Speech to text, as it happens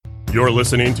You're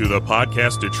listening to the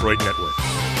Podcast Detroit Network.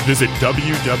 Visit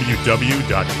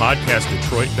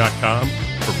www.podcastdetroit.com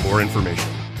for more information.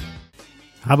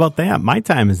 How about that? My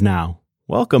time is now.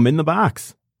 Welcome in the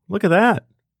box. Look at that.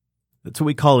 That's what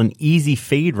we call an easy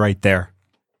fade right there.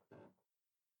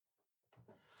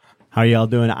 How y'all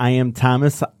doing? I am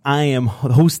Thomas. I am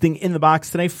hosting In the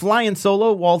Box today. Flying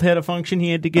solo. Walt had a function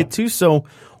he had to get to, so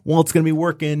Walt's going to be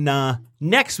working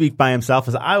next week by himself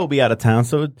as I will be out of town.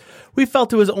 So we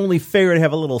felt it was only fair to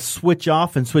have a little switch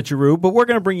off and switcheroo, but we're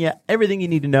going to bring you everything you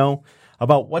need to know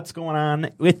about what's going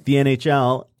on with the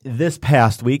NHL this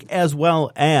past week, as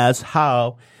well as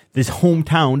how this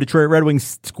hometown Detroit Red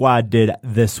Wings squad did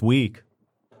this week.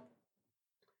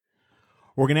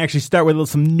 We're going to actually start with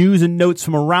some news and notes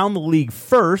from around the league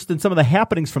first and some of the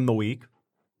happenings from the week.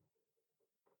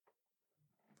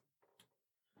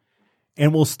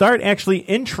 And we'll start actually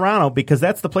in Toronto because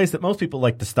that's the place that most people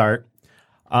like to start.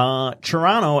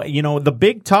 Toronto, you know, the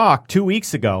big talk 2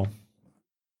 weeks ago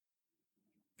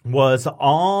was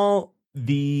all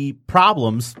the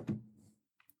problems.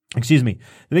 Excuse me.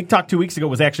 The big talk 2 weeks ago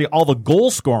was actually all the goal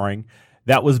scoring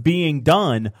that was being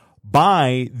done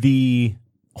by the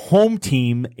home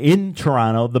team in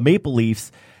Toronto, the Maple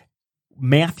Leafs,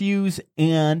 Matthews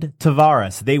and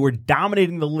Tavares. They were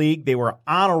dominating the league. They were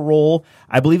on a roll.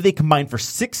 I believe they combined for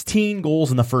 16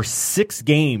 goals in the first 6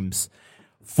 games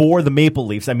for the Maple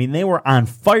Leafs. I mean, they were on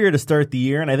fire to start the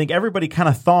year, and I think everybody kind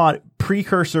of thought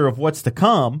precursor of what's to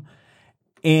come.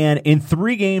 And in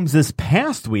 3 games this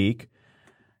past week,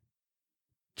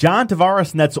 John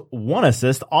Tavares nets 1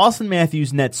 assist, Austin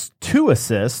Matthews nets 2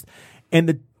 assists, and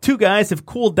the 2 guys have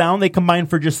cooled down. They combined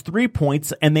for just 3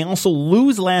 points, and they also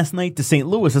lose last night to St.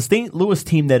 Louis, a St. Louis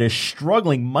team that is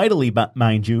struggling mightily,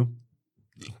 mind you,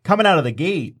 coming out of the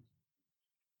gate.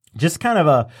 Just kind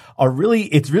of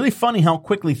it's really funny how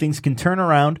quickly things can turn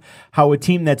around, how a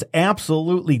team that's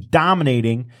absolutely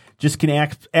dominating just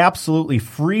can absolutely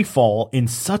free fall in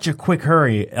such a quick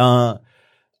hurry. And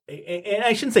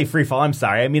I shouldn't say free fall, I'm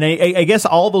sorry. I mean, I guess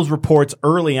all those reports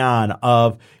early on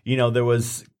of, you know, there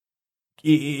was...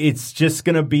 It's just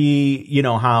going to be, you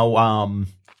know, how,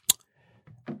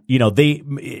 you know, the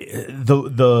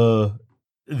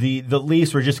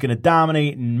Leafs were just going to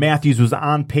dominate, and Matthews was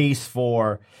on pace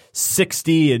for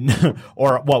 60 and,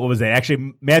 or what was it?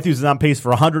 Actually, Matthews was on pace for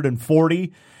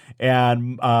 140,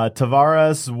 and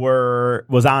Tavares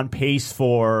was on pace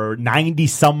for 90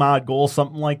 some odd goals,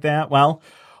 something like that. Well,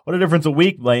 what a difference a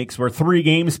week makes where 3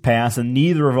 games pass and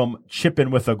neither of them chip in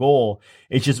with a goal.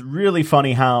 It's just really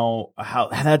funny how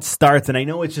that starts. And I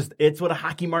know it's what a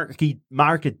hockey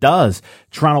market does.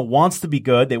 Toronto wants to be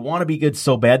good. They want to be good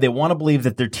so bad. They want to believe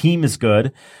that their team is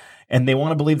good, and they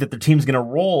want to believe that their team's going to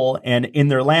roll. And in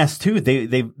their last 2,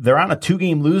 they're on a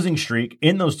 2-game losing streak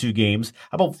in those 2 games,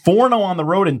 about 4-0 on the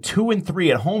road and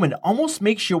 2-3 at home. And it almost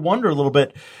makes you wonder a little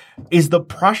bit, is the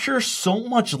pressure so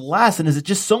much less, and is it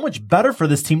just so much better for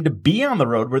this team to be on the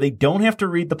road where they don't have to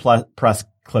read the press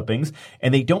clippings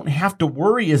and they don't have to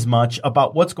worry as much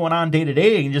about what's going on day to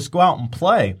day and just go out and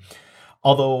play?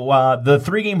 Although the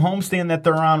 3-game homestand that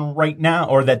they're on right now,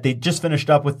 or that they just finished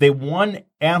up with, they won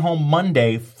at home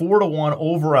Monday 4-1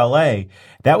 over LA.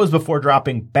 That was before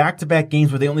dropping back-to-back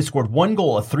games where they only scored 1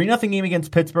 goal, a 3-0 game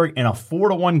against Pittsburgh and a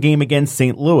 4-1 game against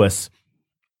St. Louis.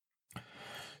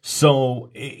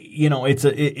 So, you know,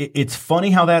 it's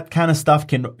funny how that kind of stuff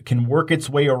can work its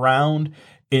way around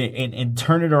and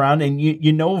turn it around. And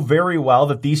you know very well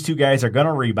that these 2 guys are going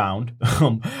to rebound.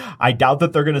 I doubt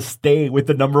that they're going to stay with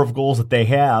the number of goals that they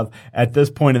have at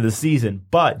this point of the season.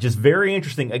 But just very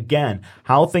interesting, again,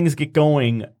 how things get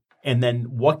going and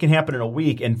then what can happen in a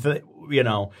week. And, you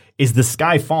know, is the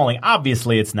sky falling?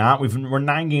 Obviously it's not. We're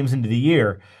 9 games into the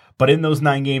year. But in those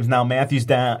 9 games now, Matthews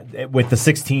down with the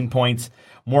 16 points,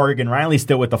 Morgan Riley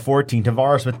still with the 14,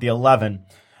 Tavares with the 11.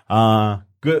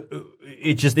 Good.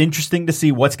 It's just interesting to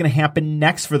see what's going to happen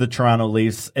next for the Toronto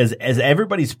Leafs, as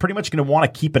everybody's pretty much going to want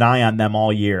to keep an eye on them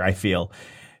all year, I feel.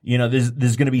 You know,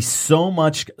 there's going to be so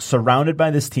much surrounded by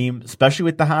this team, especially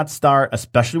with the hot start,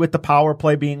 especially with the power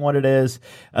play being what it is,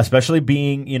 especially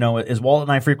being, you know, as Walt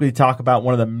and I frequently talk about,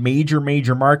 one of the major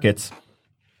markets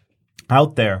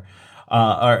out there,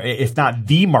 or if not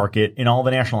the market in all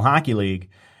the National Hockey League.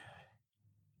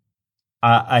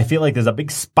 I feel like there's a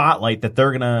big spotlight that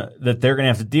they're gonna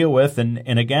have to deal with,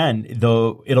 and again,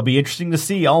 though, it'll be interesting to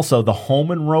see also the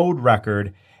home and road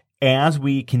record as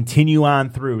we continue on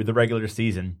through the regular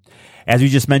season. As we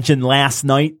just mentioned last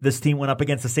night, this team went up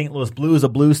against the St. Louis Blues, a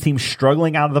Blues team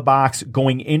struggling out of the box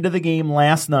going into the game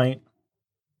last night.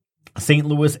 St.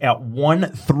 Louis at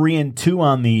 1-3-2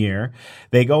 on the year.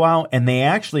 They go out and they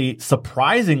actually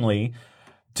surprisingly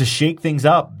to shake things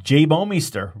up, Jay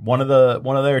Bomeister, one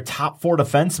of their top 4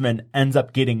 defensemen, ends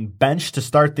up getting benched to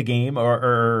start the game,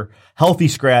 or healthy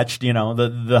scratched.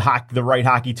 The right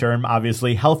hockey term,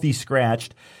 obviously, healthy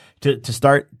scratched to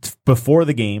start before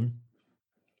the game.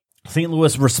 St.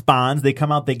 Louis responds. They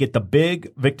come out. They get the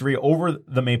big victory over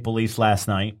the Maple Leafs last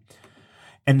night,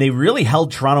 and they really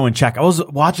held Toronto in check. I was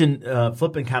watching,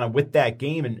 flipping kind of with that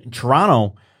game, and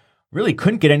Toronto really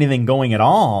couldn't get anything going at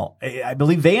all. I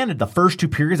believe they ended the first 2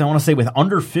 periods, I want to say, with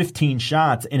under 15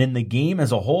 shots. And in the game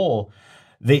as a whole,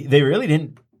 they really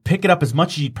didn't pick it up as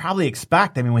much as you'd probably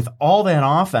expect. I mean, with all that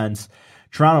offense,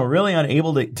 Toronto really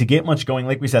unable to get much going.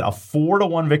 Like we said, a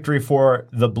 4-1 victory for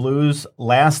the Blues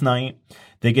last night.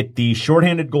 They get the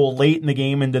shorthanded goal late in the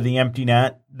game into the empty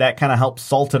net. That kind of helps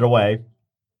salt it away.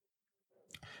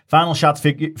 Final shots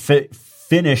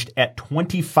finished at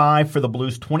 25 for the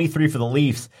Blues, 23 for the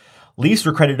Leafs. Leafs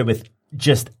were credited with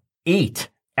just 8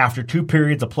 after 2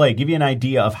 periods of play. Give you an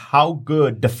idea of how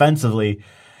good defensively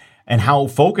and how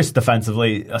focused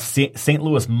defensively St.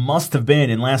 Louis must have been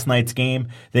in last night's game.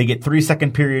 They get 3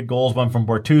 second period goals, one from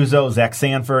Bortuzzo, Zach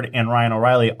Sanford, and Ryan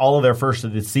O'Reilly, all of their first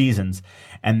of the seasons.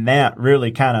 And that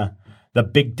really kind of the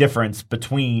big difference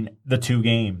between the 2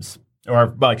 games.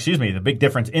 The big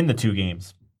difference in the 2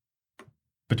 games.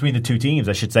 Between the 2 teams,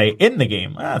 I should say, in the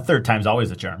game. Third time's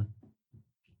always a charm.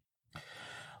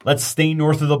 Let's stay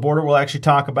north of the border. We'll actually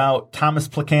talk about Thomas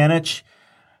Plekanec.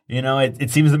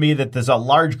 It seems to me that there's a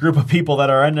large group of people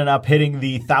that are ending up hitting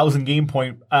the 1,000 game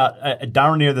point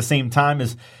down near the same time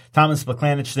as Thomas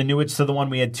Plekanec, the newest to the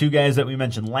one. We had 2 guys that we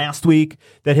mentioned last week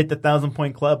that hit the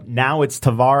 1,000-point club. Now it's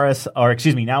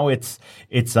now it's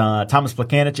Thomas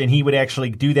Plekanec, and he would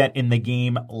actually do that in the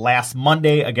game last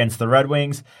Monday against the Red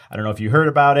Wings. I don't know if you heard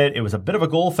about it. It was a bit of a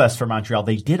goal fest for Montreal.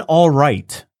 They did all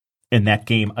right in that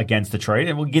game against Detroit,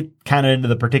 and we'll get kind of into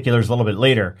the particulars a little bit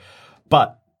later.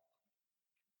 But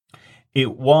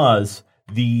it was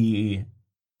the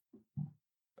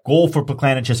goal for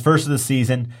Plekanec's first of the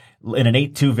season in an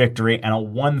 8-2 victory and a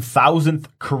 1,000th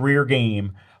career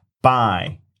game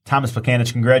by Thomas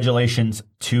Plekanec. Congratulations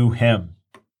to him.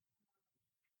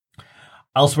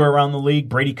 Elsewhere around the league,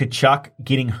 Brady Tkachuk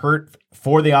getting hurt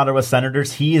for the Ottawa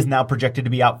Senators. He is now projected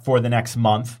to be out for the next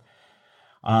month.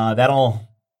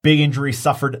 Big injury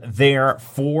suffered there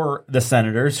for the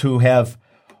Senators, who have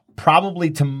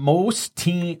probably to most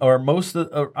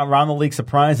around the league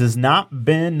surprises not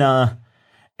been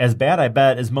as bad, I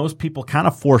bet, as most people kind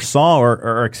of foresaw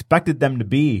or expected them to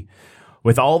be.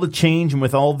 With all the change and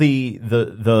with all the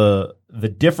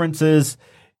differences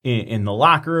in the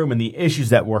locker room and the issues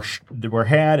that were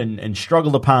had and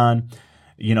struggled upon,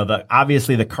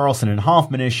 obviously the Carlson and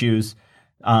Hoffman issues.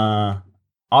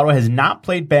 Ottawa has not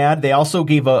played bad. They also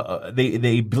gave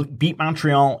they beat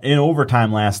Montreal in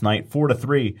overtime last night,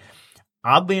 4-3.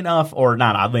 Oddly enough, or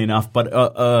not oddly enough, but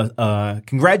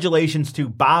congratulations to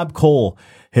Bob Cole.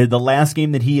 The last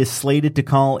game that he is slated to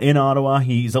call in Ottawa,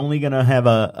 he's only going to have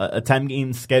a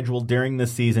 10-game schedule during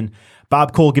this season.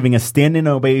 Bob Cole giving a standing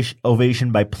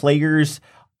ovation by players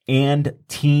and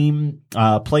team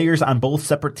players on both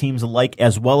separate teams alike,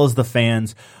 as well as the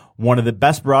fans. One of the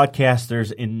best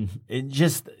broadcasters in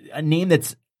just a name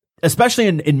that's, especially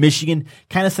in Michigan,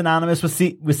 kind of synonymous with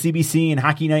CBC and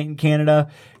Hockey Night in Canada,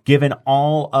 given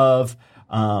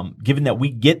that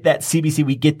we get that CBC,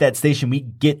 we get that station, we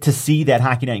get to see that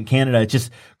Hockey Night in Canada. It's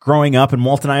just growing up, and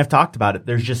Walt and I have talked about it.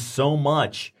 There's just so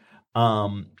much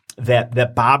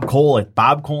that Bob Cole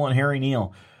and Harry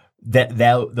Neal,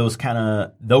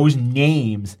 those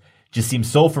names just seem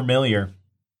so familiar.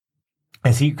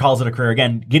 As he calls it a career.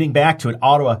 Again, getting back to it,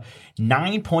 Ottawa,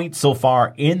 9 points so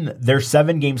far in their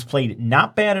 7 games played.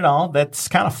 Not bad at all. That's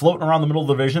kind of floating around the middle of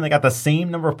the division. They got the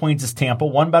same number of points as Tampa,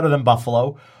 1 better than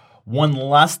Buffalo, 1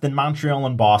 less than Montreal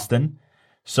and Boston.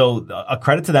 So a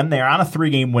credit to them. They're on a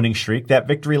 3-game winning streak. That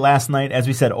victory last night, as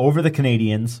we said, over the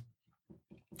Canadiens,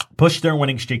 pushed their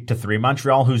winning streak to 3.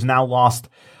 Montreal, who's now lost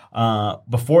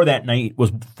before that night,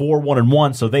 was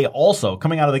 4-1-1. So they also,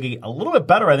 coming out of the gate a little bit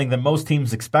better, I think, than most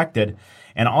teams expected.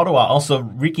 And Ottawa also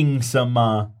wreaking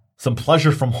some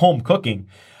pleasure from home cooking.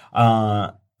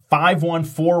 5-1,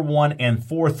 4-1, and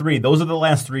 4-3. Those are the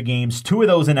last 3 games. 2 of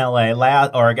those in LA.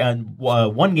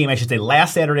 One game, I should say,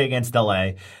 last Saturday against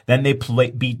LA. Then they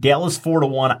beat Dallas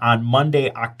 4-1 on Monday,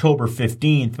 October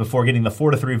 15th, before getting the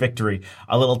 4-3 victory.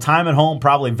 A little time at home,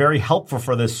 probably very helpful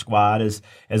for this squad as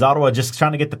Ottawa just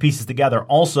trying to get the pieces together.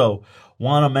 Also,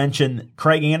 want to mention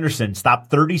Craig Anderson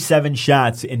stopped 37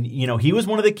 shots, and he was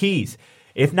one of the keys,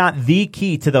 if not the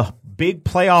key, to the big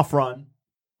playoff run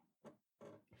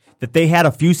that they had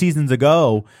a few seasons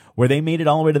ago where they made it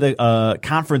all the way to the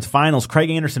conference finals. Craig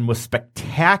Anderson was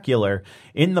spectacular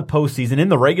in the postseason, in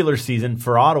the regular season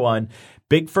for Ottawa, and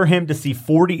big for him to see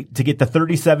to get the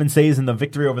 37 saves and the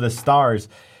victory over the Stars.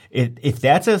 If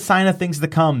that's a sign of things to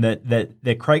come,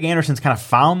 that Craig Anderson's kind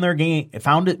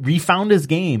of refound his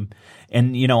game,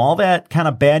 and all that kind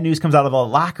of bad news comes out of the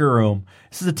locker room.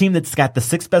 This is a team that's got the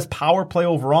 6th best power play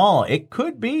overall. It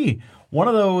could be one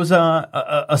of those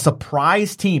a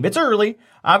surprise team. It's early,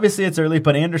 obviously it's early,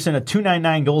 but Anderson, a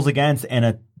 .299 goals against and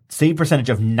a save percentage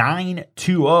of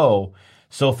 .920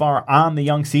 so far on the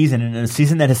young season, and in a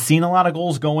season that has seen a lot of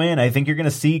goals go in. I think you're going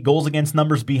to see goals against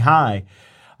numbers be high.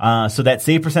 So that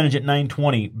save percentage at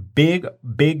 .920,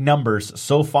 big numbers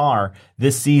so far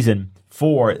this season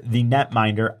for the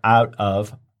netminder out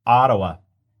of Ottawa.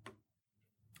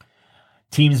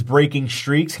 Teams breaking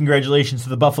streaks. Congratulations to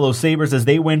the Buffalo Sabres as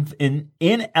they win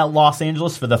in at Los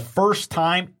Angeles for the first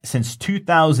time since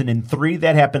 2003.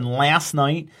 That happened last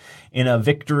night in a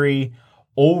victory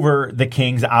over the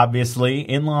Kings, obviously,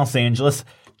 in Los Angeles.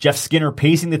 Jeff Skinner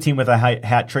pacing the team with a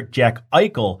hat trick. Jack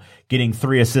Eichel getting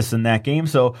 3 assists in that game.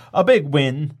 So a big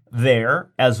win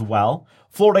there as well.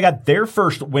 Florida got their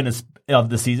first win of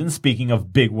the season. Speaking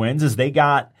of big wins, as they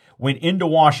went into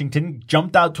Washington,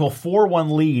 jumped out to a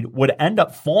 4-1 lead, would end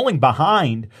up falling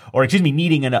behind,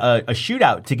 needing a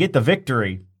shootout to get the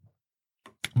victory.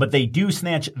 But they do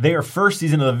snatch their first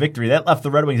season of the victory. That left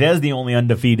the Red Wings as the only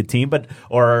undefeated team,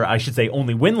 or I should say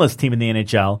only winless team in the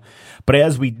NHL. But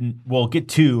as we will get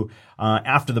to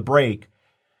after the break,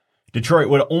 Detroit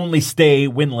would only stay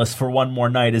winless for one more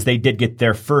night as they did get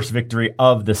their first victory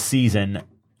of the season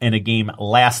in a game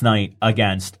last night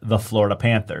against the Florida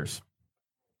Panthers.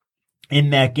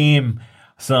 In that game,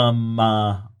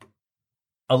 a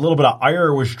little bit of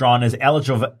ire was drawn as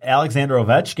Alexander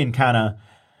Ovechkin kind of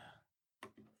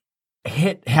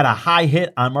had a high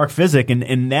hit on Mark Fizik,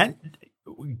 and that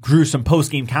drew some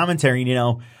post-game commentary.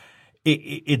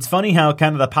 It's funny how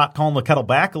kind of the pot calling the kettle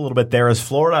back a little bit there, as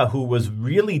Florida, who was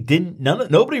really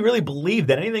nobody really believed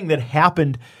that anything that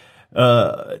happened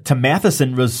to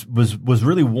Matheson was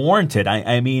really warranted.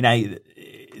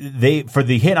 They for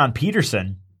the hit on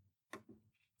Peterson.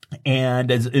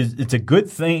 And it's a good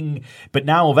thing, but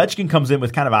now Ovechkin comes in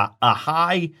with kind of a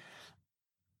high.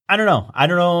 I don't know.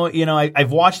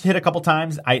 I've watched it a couple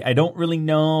times. I don't really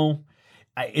know.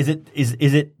 Is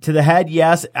it to the head?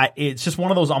 Yes. It's just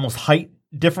one of those almost height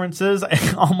differences,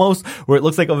 almost where it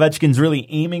looks like Ovechkin's really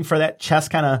aiming for that chest,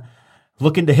 kind of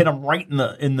looking to hit him right in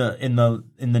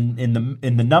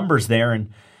the numbers there, and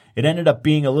it ended up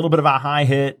being a little bit of a high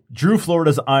hit. Drew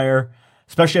Florida's ire,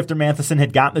 especially after Matheson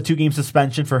had gotten the 2-game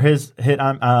suspension for his hit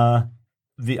on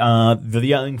the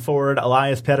young forward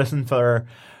Elias Pettersson for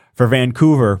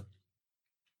Vancouver.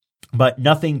 But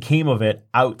nothing came of it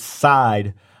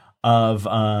outside of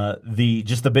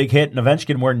the big hit in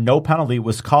Ovechkin, where no penalty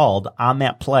was called on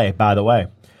that play, by the way.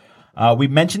 We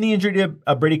mentioned the injury to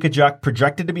Brady Tkachuk,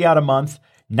 projected to be out a month.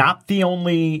 Not the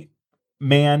only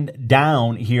man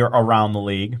down here around the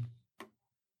league.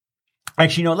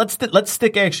 Actually, let's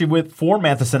stick for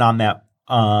Matheson on that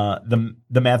the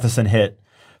Matheson hit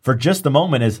for just a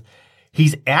moment. Is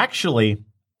he's actually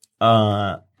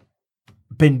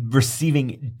been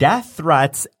receiving death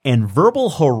threats and verbal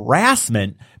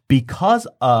harassment because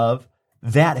of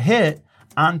that hit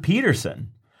on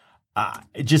Peterson.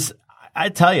 I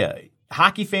tell you,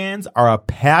 hockey fans are a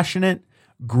passionate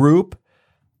group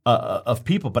of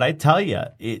people, but I tell you,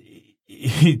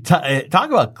 talk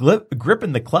about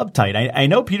gripping the club tight. I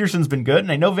know Peterson's been good,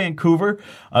 and I know Vancouver,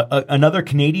 another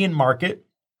Canadian market,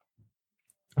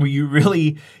 where you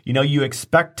really, you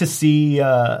expect to see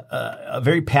a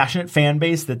very passionate fan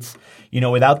base that's,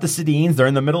 without the Sedins. They're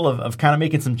in the middle of kind of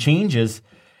making some changes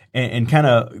and kind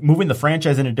of moving the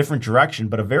franchise in a different direction,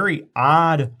 but a very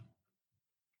odd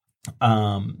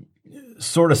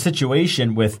sort of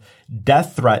situation with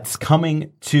death threats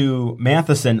coming to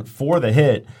Matheson for the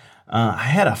hit. I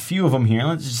had a few of them here.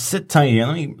 Let's just sit tight here.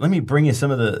 Let me bring you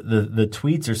some of the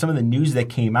tweets or some of the news that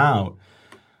came out.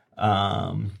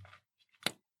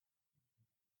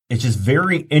 It's just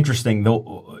very interesting,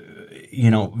 though.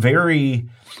 Very.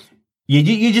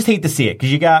 You just hate to see it,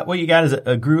 because you got is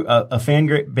a group, a fan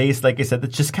base, like I said,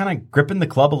 that's just kind of gripping the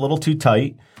club a little too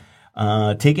tight,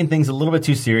 taking things a little bit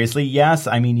too seriously. Yes,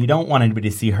 you don't want anybody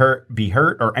to be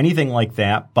hurt or anything like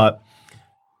that, but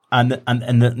on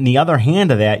the other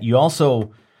hand of that, you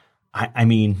also,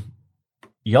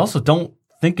 you also don't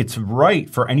think it's right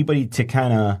for anybody to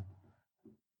kind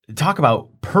of talk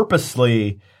about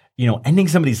purposely, ending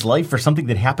somebody's life for something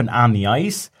that happened on the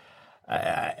ice.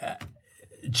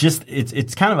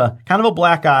 It's kind of a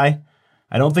black eye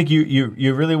I don't think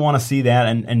you really want to see that.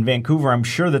 And Vancouver, I'm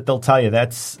sure that they'll tell you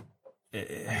that's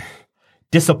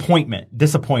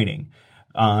disappointing.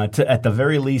 At the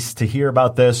very least, to hear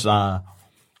about this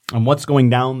and what's going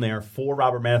down there for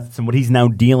Robert Matheson, what he's now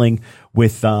dealing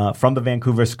with from the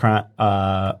Vancouver,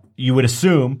 you would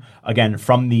assume, again,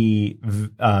 from the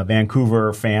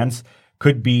Vancouver fans,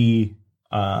 could be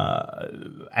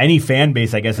any fan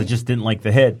base, I guess, that just didn't like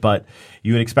the hit, but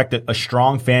you would expect a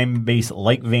strong fan base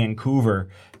like Vancouver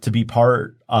to be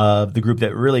part of the group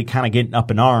that really kind of getting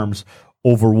up in arms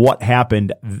over what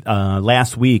happened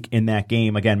last week in that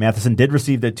game. Again, Matheson did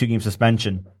receive the 2-game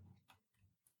suspension.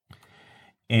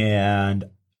 And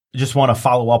just want to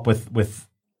follow up with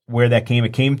where that came.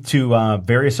 It came to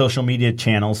various social media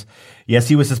channels. Yes,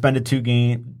 he was suspended 2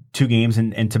 games,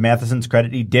 and to Matheson's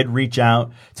credit, he did reach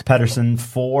out to Pettersson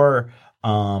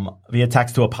via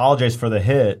text to apologize for the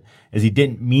hit, as he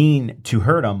didn't mean to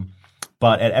hurt him.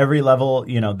 But at every level,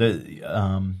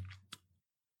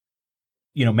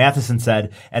 Matheson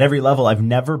said, at every level, I've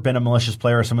never been a malicious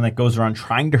player or someone that goes around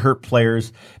trying to hurt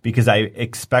players because I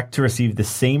expect to receive the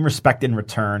same respect in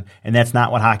return, and that's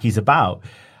not what hockey's about.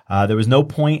 There was no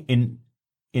point in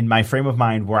my frame of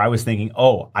mind where I was thinking,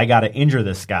 oh, I got to injure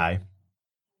this guy.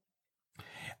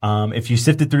 If you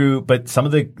sifted through, but some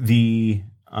of the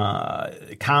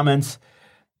comments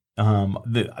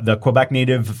the Quebec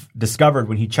native discovered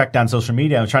when he checked on social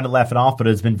media, I was trying to laugh it off, but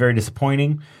it's been very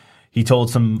disappointing. He told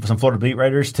some Florida beat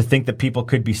writers to think that people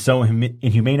could be so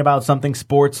inhumane about something.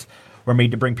 Sports were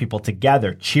made to bring people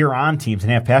together, cheer on teams,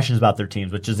 and have passions about their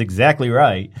teams, which is exactly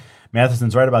right.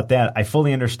 Matheson's right about that. I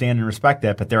fully understand and respect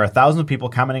that, but there are thousands of people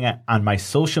commenting on my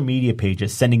social media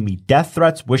pages, sending me death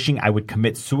threats, wishing I would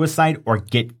commit suicide or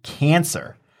get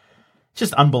cancer. It's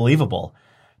just unbelievable.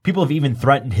 People have even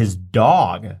threatened his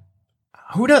dog.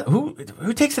 Who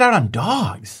takes it out on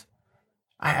dogs?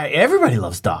 Everybody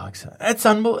loves dogs.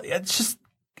 It's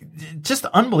just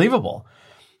unbelievable.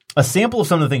 A sample of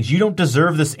some of the things. You don't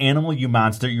deserve this animal, you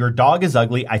monster. Your dog is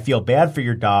ugly. I feel bad for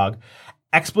your dog.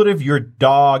 Expletive, your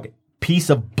dog, piece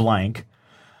of blank.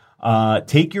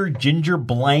 Take your ginger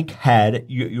blank head,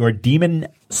 your demon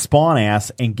spawn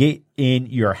ass, and get in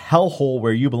your hellhole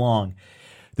where you belong.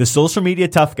 The social media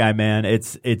tough guy, man,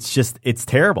 it's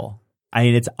terrible. I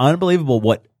mean, it's unbelievable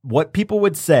what people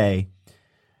would say,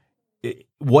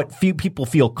 what few people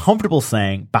feel comfortable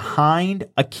saying behind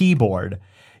a keyboard.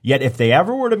 Yet if they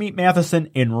ever were to meet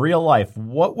Matheson in real life,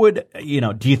 what would,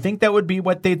 do you think that would be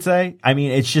what they'd say? I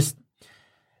mean, it's just,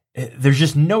 there's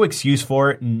just no excuse for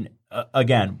it. And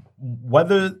again,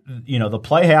 whether, the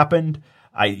play happened,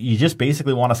 you just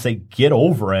basically want to say, get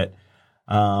over it.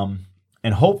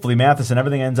 And hopefully Matheson,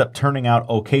 everything ends up turning out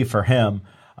okay for him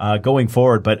going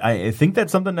forward. But I think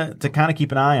that's something to kind of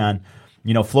keep an eye on.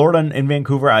 Florida and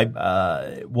Vancouver,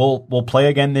 will play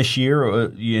again this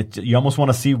year. You almost want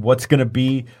to see what's he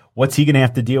going to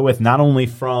have to deal with, not only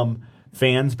from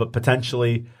fans, but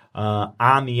potentially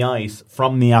on the ice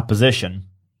from the opposition,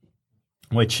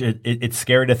 which it's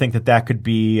scary to think that could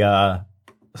be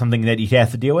something that he has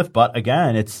to deal with. But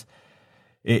again, it's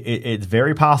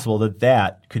very possible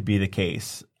that could be the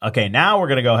case. Okay, now we're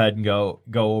going to go ahead and go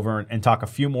over and talk a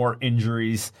few more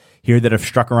injuries here that have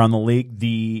struck around the league.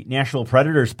 The Nashville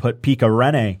Predators put Pekka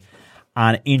Rinne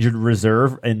on injured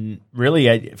reserve, and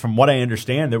really, from what I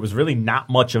understand, there was really not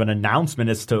much of an announcement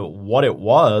as to what it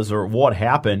was or what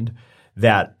happened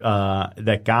that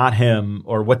got him,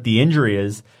 or what the injury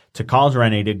is to cause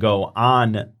Rinne to go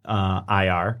on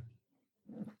IR.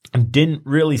 And didn't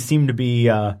really seem to be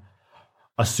a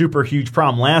super huge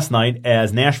problem last night,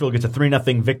 as Nashville gets a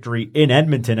 3-0 victory in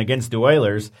Edmonton against the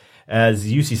Oilers, as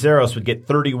UC Saros would get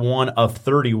 31 of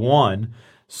 31.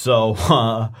 So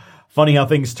funny how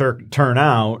things turn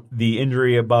out. The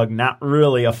injury bug not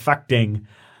really affecting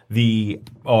the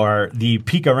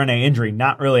Pekka Rinne injury,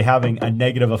 not really having a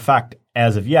negative effect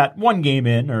as of yet. 1 game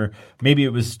in, or maybe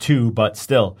it was 2, but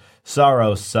still,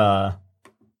 Saros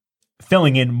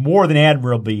filling in more than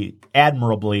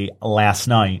admirably last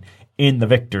night in the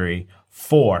victory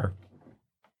for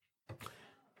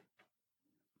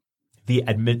the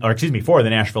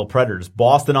Nashville Predators.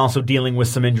 Boston also dealing with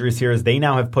some injuries here, as they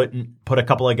now have put a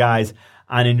couple of guys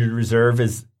on injured reserve,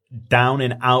 is down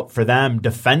and out for them.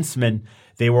 Defensemen,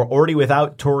 they were already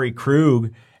without Torrey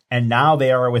Krug, and now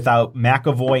they are without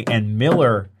McAvoy and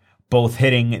Miller, both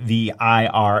hitting the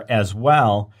IR as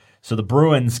well. So the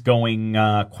Bruins going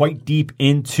quite deep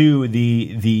into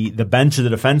the bench of the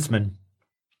defensemen.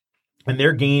 And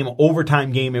their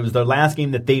overtime game, it was their last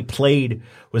game that they played,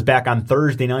 was back on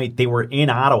Thursday night. They were in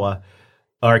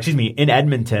in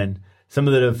Edmonton. Some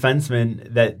of the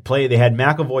defensemen that played, they had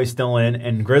McAvoy still in,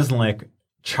 and Grzelcyk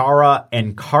Chara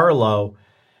and Carlo.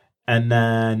 And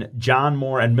then John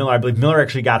Moore and Miller. I believe Miller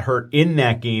actually got hurt in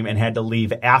that game and had to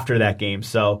leave after that game.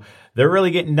 So they're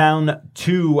really getting down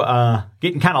to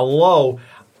getting kind of low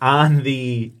on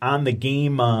the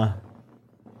game on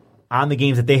the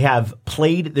games that they have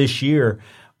played this year.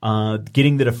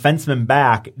 Getting the defensemen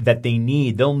back that they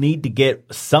need. They'll need to get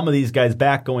some of these guys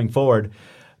back going forward.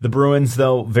 The Bruins,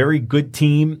 though, very good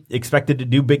team, expected to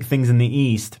do big things in the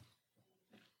East.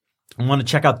 I want to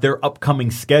check out their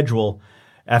upcoming schedule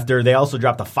after they also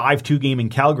dropped a 5-2 game in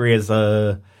Calgary as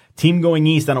a team going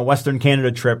east on a Western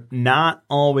Canada trip. Not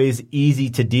always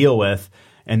easy to deal with,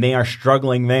 and they are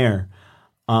struggling there.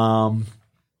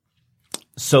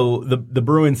 So the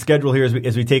Bruins schedule here,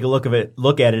 as we take a look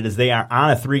at it, is they are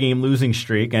on a 3-game losing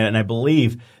streak, and I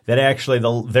believe that actually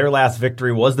their last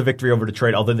victory was the victory over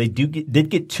Detroit. Although they did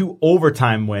get 2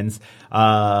 overtime wins,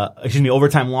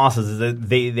 overtime losses.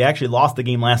 They actually lost the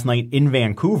game last night in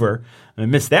Vancouver. I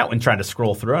missed that one trying to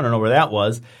scroll through. I don't know where that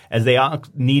was, as they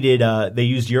needed. They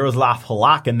used Yaroslav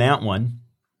Halak in that one.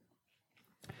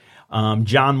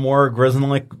 John Moore,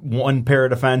 Grzelcyk, one pair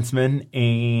of defensemen,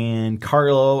 and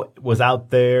Carlo was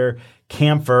out there,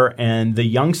 Kampfer, and the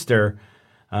youngster,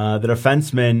 the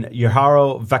defenseman,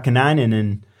 Juharo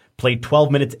Vaakanainen, played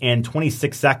 12 minutes and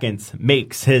 26 seconds,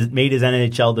 made his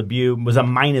NHL debut, was a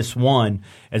 -1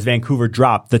 as Vancouver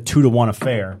dropped the 2-1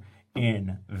 affair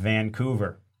in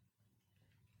Vancouver.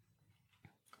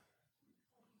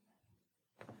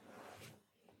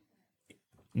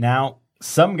 Now,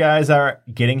 some guys are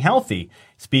getting healthy.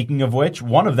 Speaking of which,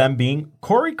 one of them being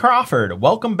Corey Crawford.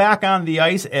 Welcome back on the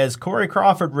ice as Corey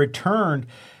Crawford returned,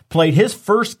 played his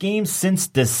first game since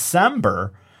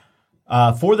December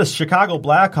for the Chicago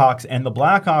Blackhawks, and the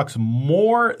Blackhawks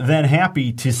more than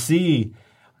happy to see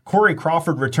Corey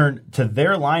Crawford return to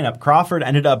their lineup. Crawford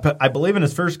ended up, I believe in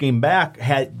his first game back,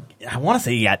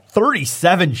 he had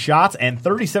 37 shots and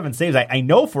 37 saves. I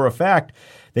know for a fact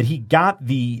that he got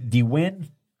the win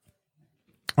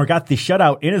or got the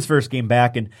shutout in his first game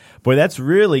back. And boy, that's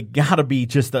really got to be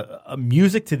just a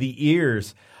music to the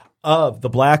ears of the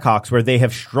Blackhawks, where they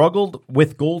have struggled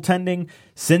with goaltending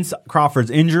since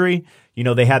Crawford's injury. You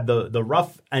know, they had the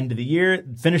rough end of the year,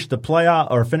 finished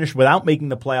without making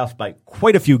the playoffs by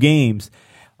quite a few games.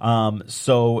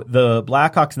 So the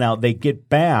Blackhawks now, they get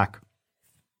back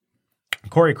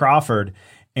Corey Crawford,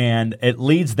 and it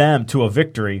leads them to a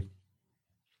victory.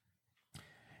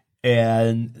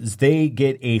 And they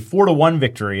get a 4-1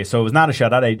 victory. So it was not a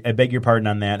shutout. I beg your pardon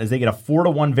on that. As they get a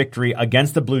 4-1 victory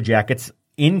against the Blue Jackets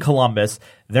in Columbus.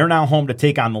 They're now home to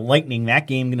take on the Lightning. That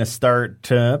game going to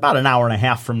start about an hour and a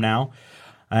half from now.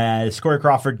 Corey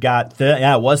Crawford got,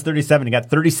 it was 37. He got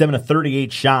 37 of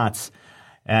 38 shots,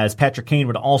 as Patrick Kane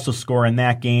would also score in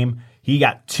that game. He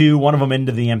got 2, one of them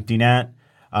into the empty net.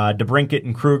 DeBrincat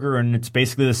and Kruger, and it's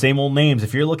basically the same old names.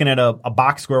 If you're looking at a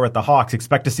box score with the Hawks,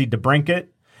 expect to see DeBrincat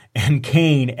and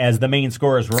Kane as the main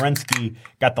scorers. Werenski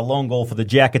got the lone goal for the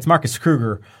Jackets. Marcus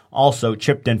Kruger also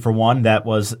chipped in for one. That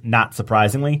was, not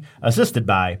surprisingly, assisted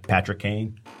by Patrick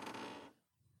Kane.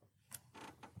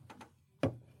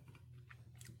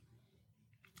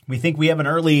 We think we have an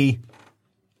early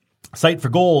sight for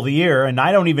goal of the year, and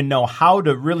I don't even know how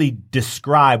to really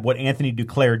describe what Anthony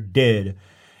Duclair did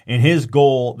in his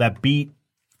goal that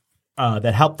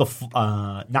helped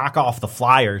knock off the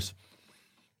Flyers.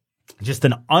 Just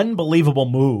an unbelievable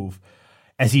move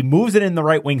as he moves it in the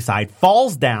right wing side,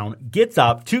 falls down, gets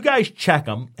up, 2 guys check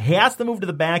him, he has to move to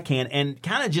the backhand, and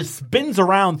kind of just spins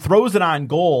around, throws it on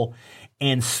goal,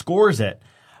 and scores it.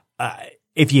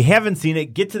 If you haven't seen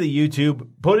it, get to the YouTube,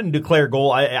 put in Duclair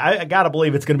goal. I got to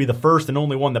believe it's going to be the first and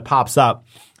only one that pops up.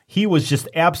 He was just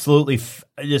absolutely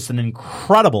just an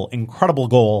incredible, incredible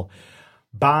goal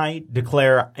by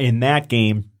Duclair in that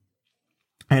game.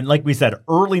 And like we said,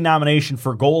 early nomination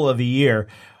for goal of the year.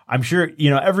 I'm sure,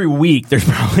 every week there's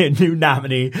probably a new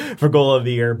nominee for goal of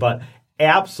the year, but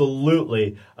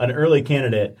absolutely an early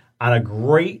candidate on a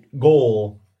great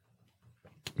goal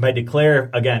by Duclair.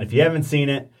 Again, if you haven't seen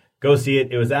it, go see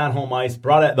it. It was on home ice,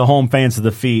 brought the home fans to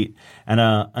the feet, and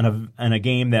a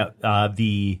game that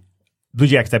the Blue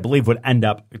Jackets, I believe, would end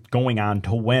up going on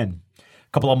to win.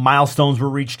 A couple of milestones were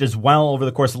reached as well over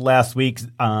the course of last week.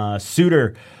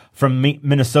 Suter from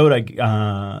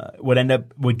Minnesota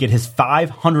would get his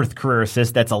 500th career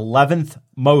assist. That's 11th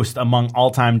most among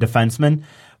all-time defensemen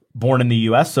born in the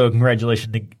U.S., so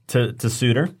congratulations to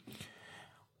Suter.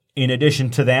 In addition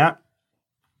to that,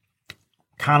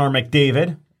 Connor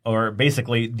McDavid, or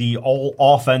basically the all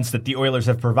offense that the Oilers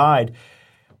have provided,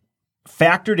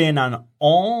 factored in on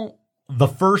all the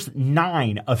first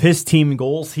 9 of his team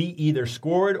goals he either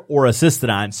scored or assisted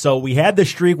on. So we had the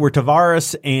streak where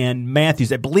Tavares and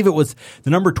Matthews, I believe it was the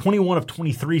number 21 of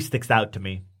 23 sticks out to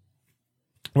me,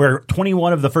 where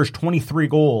 21 of the first 23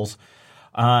 goals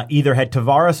either had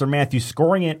Tavares or Matthews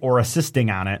scoring it or assisting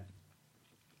on it.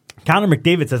 Connor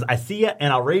McDavid says, I see it,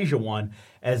 and I'll raise you one,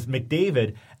 as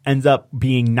McDavid ends up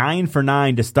being 9 for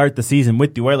 9 to start the season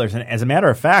with the Oilers. And as a matter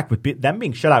of fact, with them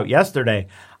being shut out yesterday,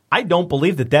 I don't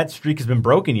believe that streak has been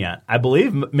broken yet. I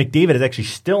believe McDavid is actually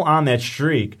still on that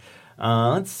streak.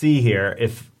 Let's see here.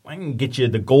 If I can get you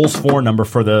the goals for number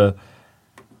for the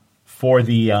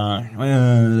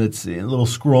let's see, a little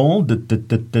scroll.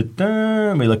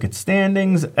 Let me look at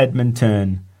standings.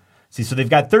 Edmonton. See, so they've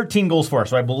got 13 goals for.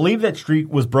 So I believe that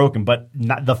streak was broken, but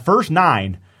not, the first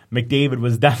 9 McDavid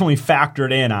was definitely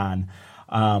factored in on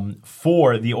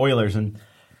for the Oilers. And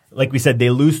like we said, they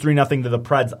lose 3-0 to the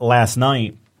Preds last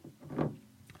night.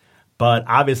 But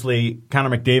obviously,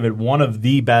 Connor McDavid, one of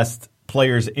the best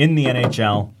players in the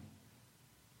NHL,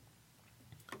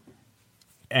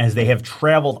 as they have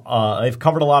traveled, they've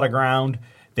covered a lot of ground.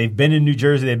 They've been in New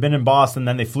Jersey, they've been in Boston,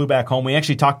 then they flew back home. We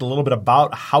actually talked a little bit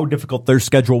about how difficult their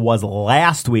schedule was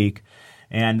last week,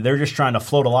 and they're just trying to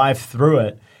float alive through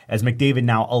it, as McDavid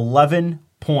now 11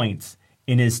 points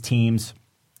in his team's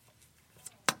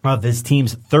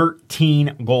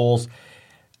 13 goals.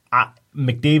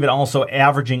 McDavid also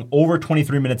averaging over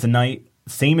 23 minutes a night,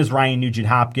 same as Ryan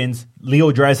Nugent-Hopkins.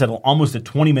 Leo Draisaitl almost at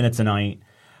 20 minutes a night.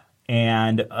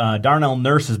 And Darnell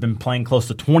Nurse has been playing close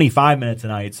to 25 minutes a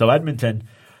night. So Edmonton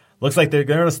looks like they're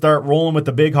going to start rolling with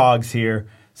the big hogs here,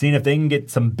 seeing if they can get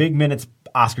some big minutes.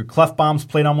 Oscar Klefbom's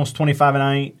played almost 25 a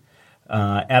night.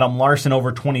 Adam Larson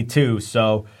over 22.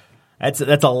 So that's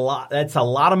a lot. That's a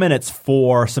lot of minutes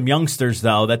for some youngsters,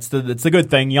 though. That's the good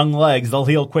thing. Young legs, they'll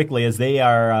heal quickly as they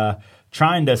are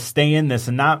trying to stay in this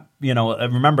and not,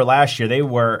 remember last year they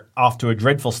were off to a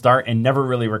dreadful start and never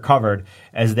really recovered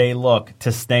as they look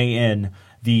to stay in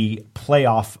the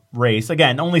playoff race.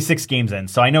 Again, only 6 games in,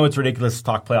 so I know it's ridiculous to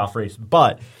talk playoff race,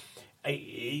 but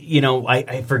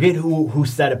I forget who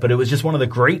said it, but it was just one of the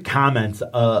great comments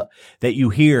that you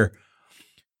hear.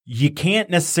 You can't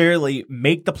necessarily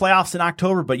make the playoffs in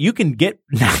October, but you can get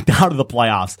knocked out of the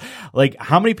playoffs. Like,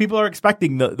 how many people are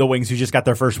expecting the Wings, who just got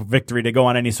their first victory, to go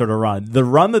on any sort of run? The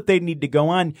run that they need to go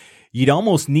on, you'd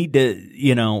almost need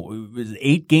to,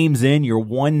 8 games in, you're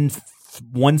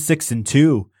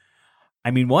 1-6-2. I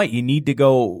mean, what? You need to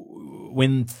go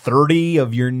win 30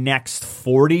 of your next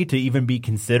 40 to even be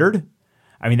considered?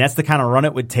 I mean, that's the kind of run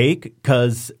it would take,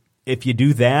 because if you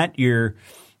do that, you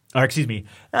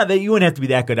wouldn't have to be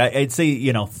that good. I'd say,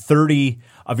 30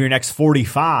 of your next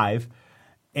 45.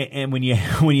 And when you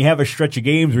have a stretch of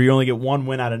games where you only get 1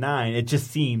 win out of 9, it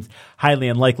just seems highly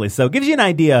unlikely. So it gives you an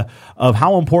idea of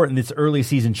how important these early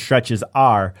season stretches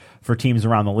are for teams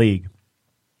around the league.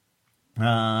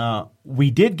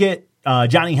 We did get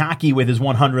Johnny Hockey with his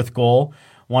 100th goal.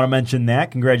 Want to mention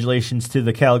that. Congratulations to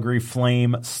the Calgary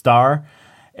Flame star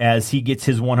as he gets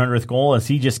his 100th goal, as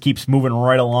he just keeps moving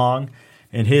right along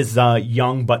in his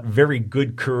young but very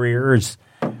good careers.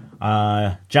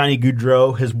 Johnny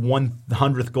Gaudreau, his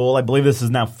 100th goal. I believe this is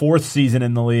now 4th season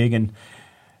in the league. And,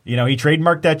 he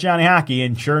trademarked that Johnny Hockey,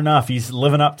 and sure enough, he's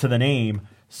living up to the name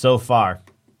so far.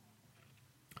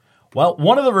 Well,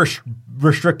 one of the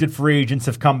restricted free agents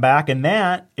have come back, and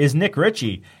that is Nick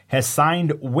Ritchie. Has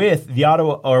signed with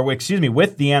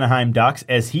with the Anaheim Ducks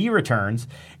as he returns.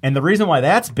 And the reason why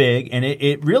that's big, and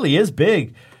it really is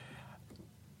big,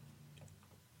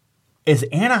 is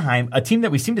Anaheim, a team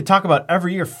that we seem to talk about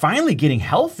every year, finally getting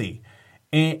healthy.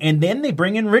 And then they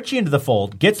bring in Ritchie into the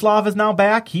fold. Getzlaf is now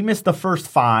back. He missed the first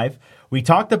 5. We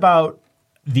talked about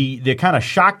the kind of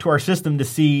shock to our system to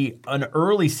see an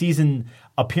early season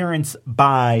appearance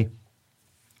by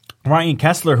Ryan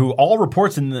Kesler, who all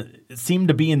reports seemed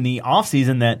to be in the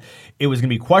offseason that it was going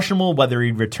to be questionable whether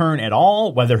he'd return at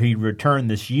all, whether he'd return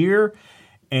this year.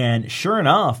 And sure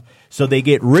enough, so they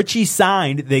get Ritchie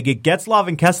signed, they get Getzlaf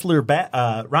and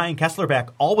Ryan Kesler back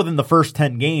all within the first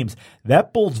 10 games.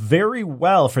 That bodes very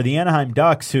well for the Anaheim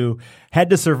Ducks, who had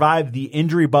to survive the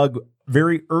injury bug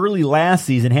very early last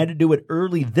season, had to do it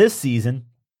early this season.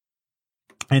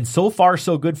 And so far,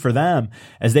 so good for them,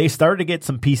 as they started to get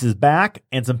some pieces back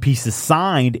and some pieces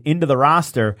signed into the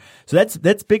roster. So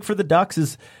that's big for the Ducks,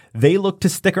 as they look to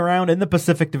stick around in the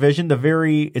Pacific Division.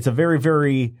 It's a very,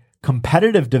 very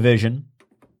competitive division.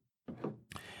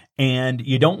 And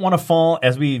you don't want to fall,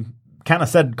 as we kind of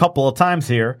said a couple of times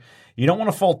here, you don't want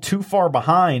to fall too far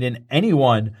behind in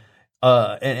anyone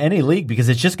in any league because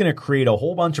it's just going to create a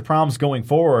whole bunch of problems going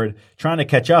forward trying to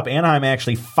catch up. Anaheim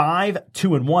actually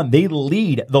 5-2-1. They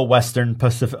lead the Western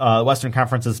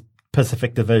Conference's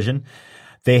Pacific Division.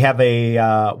 They have a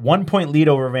 1-point lead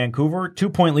over Vancouver,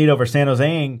 2-point lead over San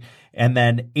Jose, and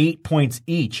then 8 points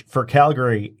each for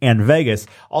Calgary and Vegas.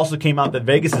 Also came out that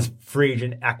Vegas' free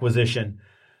agent acquisition,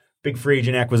 big free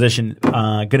agent acquisition,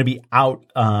 going to be out,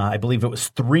 I believe it was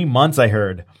 3 months, I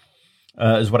heard.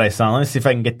 Is what I saw. Let me see if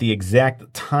I can get the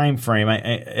exact time frame.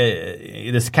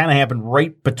 This kind of happened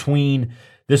right between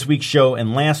this week's show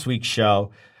and last week's show.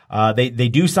 They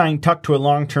do sign Tuck to a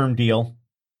long-term deal,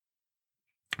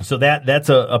 so that's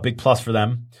a big plus for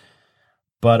them.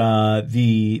 But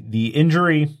the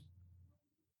injury,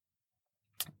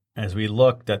 as we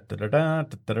look, Stastny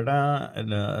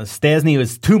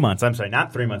was 2 months. I'm sorry,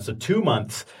 not 3 months. So 2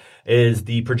 months is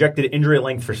the projected injury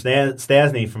length for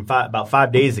Stastny from about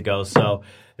 5 days ago. So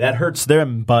that hurts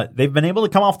them, but they've been able to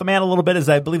come off the mat a little bit, as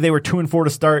I believe they were 2-4 to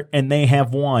start, and they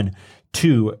have won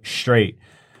 2 straight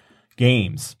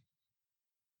games.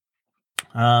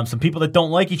 Some people that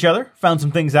don't like each other found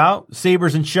some things out.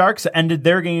 Sabres and Sharks ended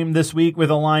their game this week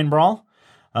with a line brawl.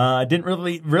 Didn't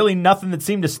really nothing that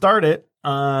seemed to start it.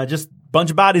 Just a bunch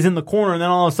of bodies in the corner, and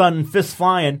then all of a sudden fists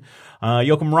flying.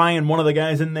 Joakim Ryan, one of the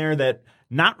guys in there that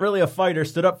not really a fighter,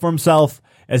 stood up for himself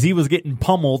as he was getting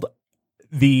pummeled.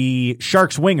 The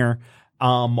Sharks winger,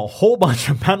 a whole bunch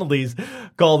of penalties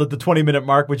called at the 20-minute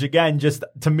mark, which again, just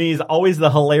to me is always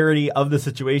the hilarity of the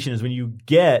situation is when you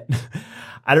get,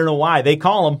 I don't know why they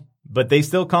call them, but they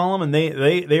still call them and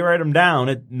they write them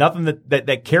down. Nothing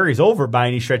that carries over by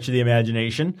any stretch of the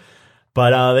imagination,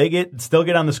 but they still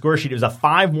get on the score sheet. It was a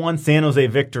 5-1 San Jose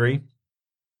victory.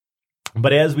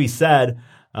 But as we said,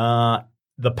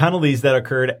 the penalties that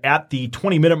occurred at the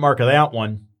 20-minute mark of that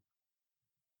one,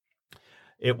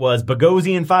 it was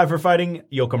Bogosian 5 for fighting,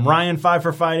 Joakim Ryan 5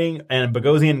 for fighting, and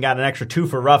Bogosian got an extra 2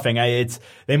 for roughing.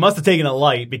 They must have taken it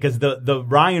light because the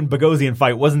Ryan Bogosian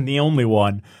fight wasn't the only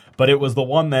one, but it was the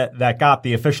one that got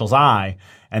the official's eye,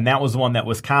 and that was the one that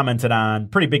was commented on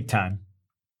pretty big time.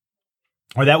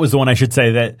 Or that was the one, I should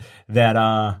say,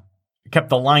 that kept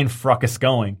the line fracas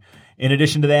going. In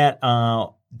addition to that,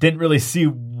 didn't really see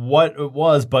what it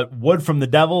was, but Wood from the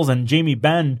Devils and Jamie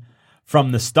Benn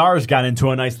from the Stars got into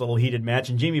a nice little heated match.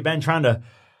 And Jamie Benn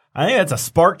I think that's a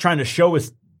spark trying to show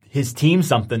his team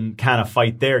something kind of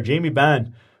fight there. Jamie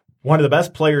Benn, one of the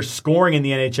best players scoring in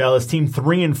the NHL. His team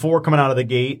 3-4 coming out of the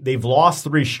gate. They've lost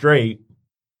 3 straight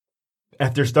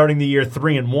after starting the year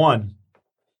 3-1.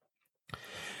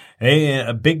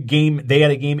 A big game. They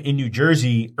had a game in New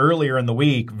Jersey earlier in the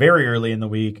week, very early in the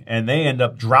week, and they end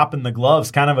up dropping the gloves,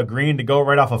 kind of agreeing to go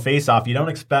right off a faceoff. You don't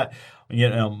expect,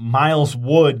 Miles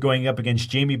Wood going up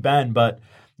against Jamie Benn, but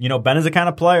Benn is the kind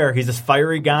of player. He's this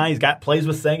fiery guy. He's got plays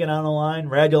with Seguin on the line,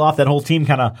 Radulov, that whole team,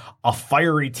 kind of a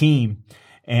fiery team,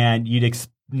 and you'd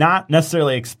not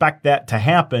necessarily expect that to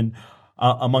happen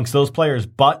amongst those players.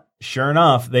 But sure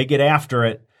enough, they get after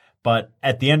it. But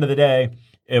at the end of the day,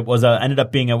 it was ended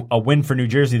up being a win for New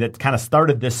Jersey that kind of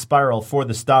started this spiral for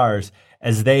the Stars,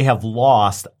 as they have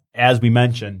lost, as we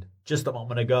mentioned just a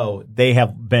moment ago, they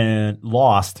have been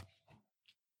lost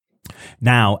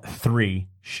now 3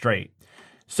 straight.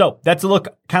 So that's a look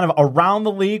kind of around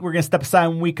the league. We're going to step aside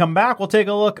when we come back. We'll take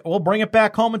a look. We'll bring it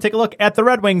back home and take a look at the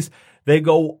Red Wings. They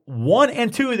go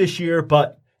 1-2 this year,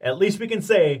 but at least we can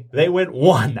say they went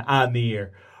 1 on the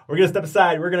year. We're going to step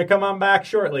aside. We're going to come on back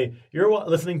shortly. You're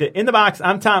listening to In the Box.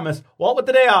 I'm Thomas. Walt with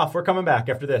the day off. We're coming back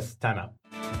after this timeout.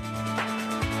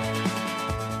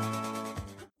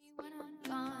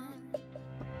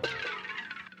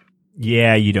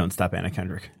 Yeah, you don't stop Anna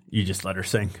Kendrick. You just let her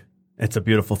sing. It's a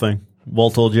beautiful thing.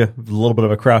 Walt told you, a little bit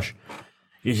of a crush.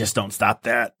 You just don't stop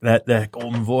that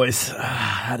golden voice.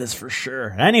 That is for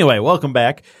sure. Anyway, welcome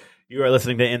back. You are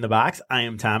listening to In the Box. I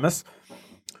am Thomas.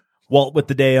 Walt with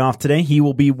the day off today. He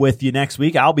will be with you next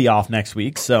week. I'll be off next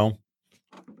week, so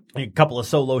a couple of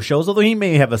solo shows, although he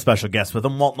may have a special guest with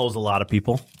him. Walt knows a lot of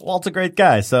people. Walt's a great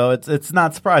guy, so it's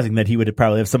not surprising that he would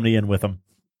probably have somebody in with him.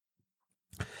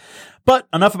 But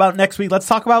enough about next week. Let's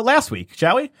talk about last week,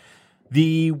 shall we?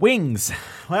 The Wings.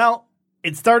 Well,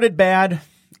 it started bad.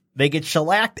 They get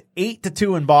shellacked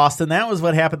 8-2 in Boston. That was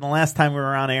what happened the last time we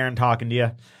were on air and talking to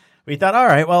you. We thought, all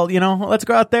right, well, let's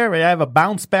go out there. We have a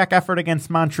bounce back effort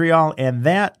against Montreal, and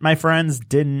that, my friends,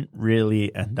 didn't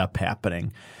really end up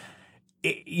happening.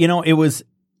 It was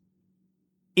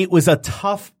a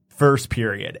tough first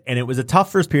period, and it was a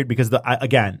tough first period because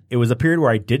it was a period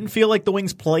where I didn't feel like the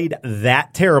Wings played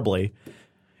that terribly.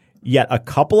 Yet a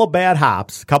couple of bad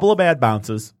hops, a couple of bad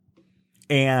bounces,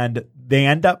 and they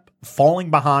end up falling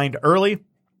behind early.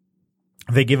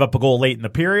 They gave up a goal late in the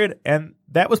period, and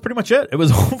that was pretty much it. It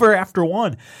was over after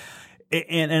one.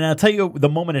 And I'll tell you the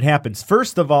moment it happens.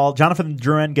 First of all, Jonathan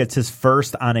Drouin gets his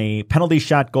first on a penalty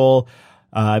shot goal.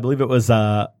 I believe it was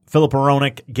Filip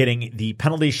Hronek getting the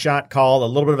penalty shot call. A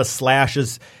little bit of a slash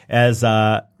as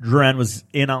Drouin was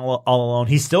in all alone.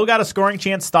 He still got a scoring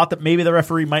chance. Thought that maybe the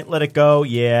referee might let it go.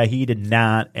 Yeah, he did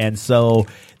not. And so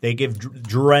they give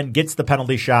Drouin gets the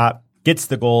penalty shot, gets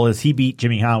the goal as he beat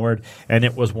Jimmy Howard, and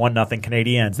it was 1-0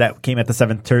 Canadiens. That came at the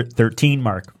 7:13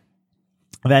 mark.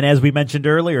 Then, as we mentioned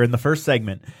earlier in the first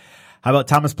segment, how about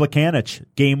Thomas Plekanec?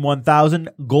 Game 1000,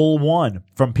 goal 1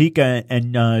 from Pika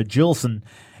and Gilson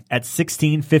at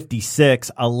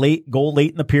 16:56. A late goal late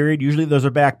in the period. Usually those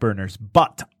are back burners.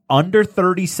 But under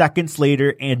 30 seconds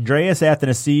later, Andreas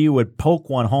Athanasiou would poke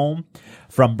one home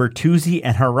from Bertuzzi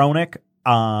and Hronek.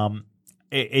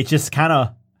 It just kind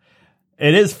of...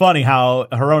 It is funny how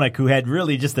Hronek, who had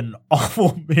really just an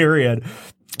awful period,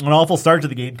 an awful start to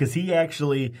the game, because he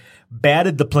actually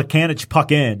batted the Plekanec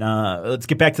puck in. Let's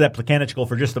get back to that Plekanec goal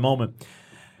for just a moment.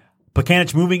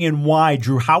 Plekanec moving in wide,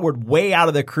 drew Howard way out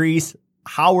of the crease.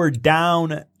 Howard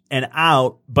down and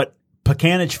out, but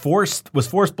Plekanec was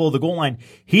forced below the goal line.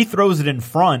 He throws it in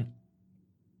front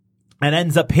and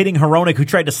ends up hitting Hronek, who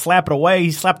tried to slap it away.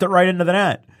 He slapped it right into the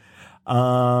net.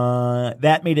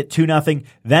 That made it 2-0.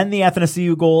 Then the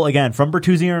Athanasiou goal again from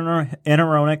Bertuzzi and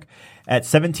Hronek at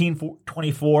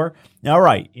 17:24. All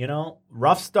right,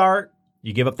 rough start.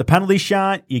 You give up the penalty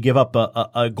shot. You give up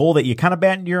a goal that you kind of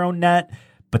bat into your own net.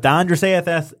 But the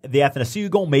Athanasiou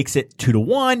goal makes it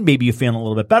 2-1. Maybe you're feeling a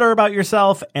little bit better about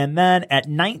yourself. And then at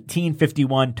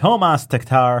 19:51, Tomas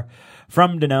Tatar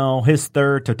from Danault,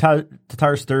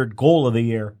 Tatar's third goal of the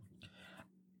year.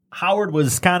 Howard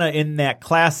was kind of in that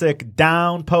classic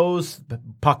down post,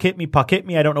 puck hit me,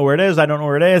 I don't know where it is,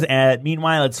 and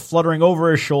meanwhile it's fluttering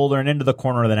over his shoulder and into the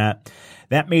corner of the net.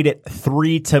 That made it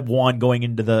 3-1 going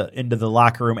into the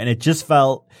locker room, and it just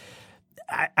felt,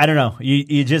 I don't know,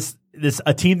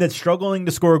 a team that's struggling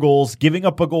to score goals, giving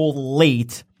up a goal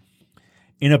late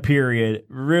in a period,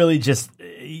 really just,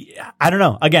 I don't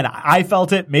know. Again, I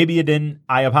felt it, maybe you didn't,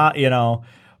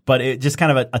 but it just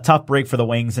kind of a tough break for the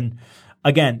Wings. And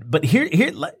again, but here,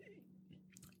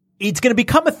 it's going to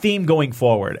become a theme going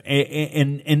forward,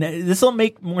 and this will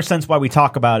make more sense why we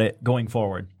talk about it going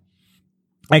forward.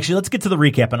 Actually, let's get to the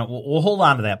recap, and we'll hold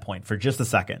on to that point for just a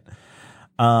second.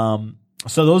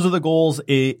 So those are the goals.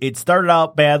 It started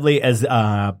out badly as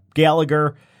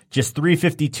Gallagher, just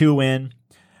 3:52 in,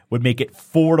 would make it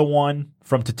 4-1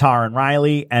 from Tatar and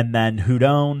Riley, and then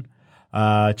Hudon.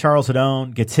 Charles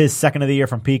Hudon gets his second of the year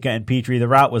from Pika and Petrie. The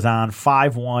route was on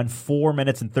 5-1, 4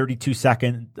 minutes and 32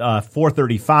 seconds,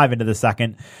 4:35 into the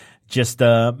second, just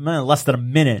less than a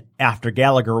minute after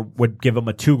Gallagher would give him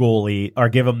a 2-goal lead, or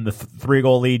give him the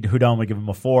 3-goal lead. Hudon would give him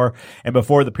a 4, and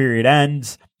before the period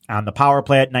ends, on the power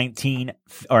play at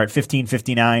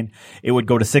 15:59, it would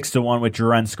go to 6-1 with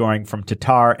Drouin scoring from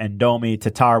Tatar and Domi.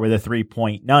 Tatar with a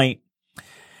 3-point night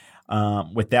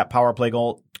with that power play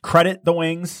goal. Credit the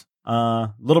Wings. A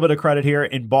little bit of credit here.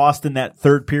 In Boston, that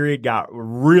third period got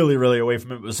really, really away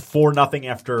from it. It was 4-0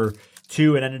 after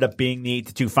 2. It ended up being the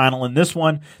 8-2 final. In this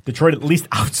one, Detroit at least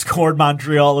outscored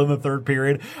Montreal in the third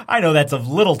period. I know that's of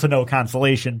little to no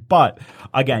consolation, but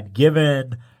again,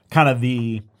 given kind of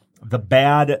the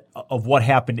bad of what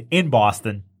happened in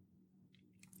Boston,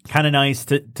 kind of nice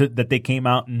that they came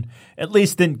out and at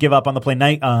least didn't give up on the play.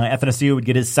 Athanasiou would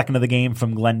get his second of the game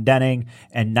from Glendening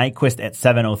and Nyquist at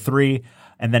 7:03.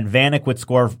 And then Vanek would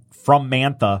score from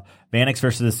Mantha. Vanek's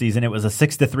first of the season. It was a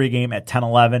 6-3 game at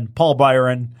 10:11. Paul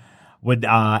Byron would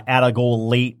add a goal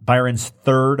late. Byron's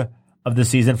third of the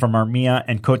season from Armia,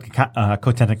 and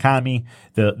Kotenikami,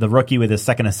 the rookie, with his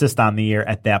second assist on the year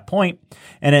at that point.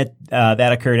 And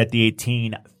that occurred at the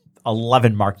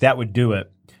 18:11 mark. That would do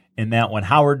it in that one.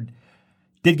 Howard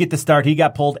did get the start. He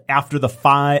got pulled after the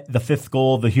fifth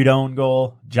goal, the Hudon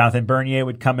goal. Jonathan Bernier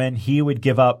would come in. He would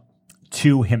give up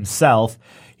 2 himself.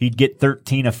 He'd get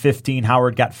 13 of 15.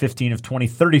 Howard got 15 of 20,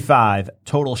 35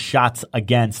 total shots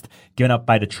against given up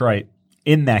by Detroit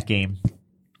in that game.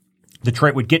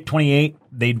 Detroit would get 28.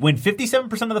 They'd win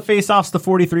 57% of the faceoffs to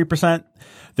 43%.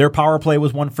 Their power play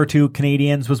was 1 for 2.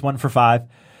 Canadiens was 1 for 5.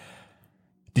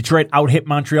 Detroit out-hit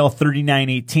Montreal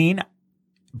 39-18.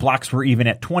 Blocks were even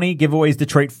at 20. Giveaways,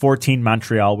 Detroit 14,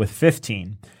 Montreal with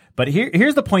 15. But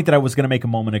here's the point that I was going to make a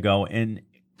moment ago, and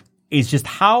is just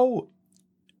how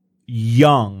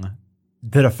young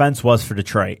the defense was for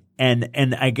Detroit. And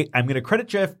I'm going to credit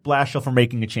Jeff Blashill for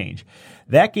making a change.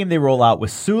 That game they roll out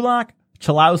with Sulak,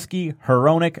 Chalowski,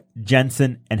 Hronek,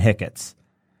 Jensen, and Hicketts.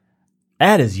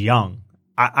 That is young.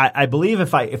 I believe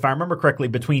if I remember correctly,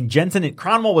 between Jensen and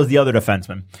Cronwall was the other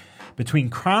defenseman. Between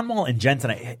Cronwall and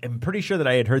Jensen, I'm pretty sure that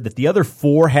I had heard that the other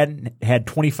four hadn't had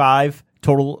 25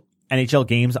 total NHL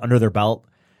games under their belt.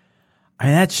 I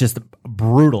mean, that's just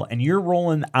brutal. And you're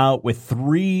rolling out with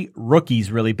 3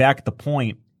 rookies really back at the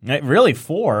point. Really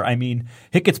 4. I mean,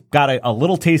 Hickett's got a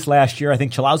little taste last year. I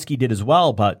think Chalowski did as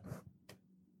well, but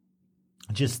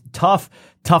just tough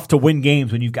to win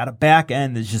games when you've got a back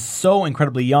end that's just so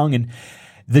incredibly young. And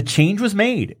the change was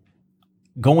made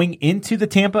going into the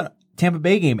Tampa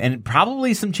Bay game, and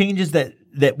probably some changes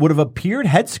that would have appeared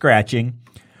head scratching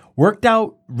worked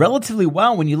out relatively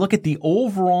well when you look at the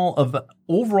overall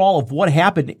of what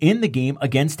happened in the game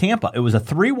against Tampa. It was a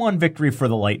 3-1 victory for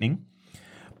the Lightning,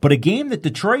 but a game that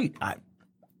Detroit,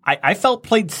 I felt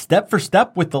played step for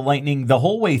step with the Lightning the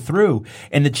whole way through.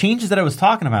 And the changes that I was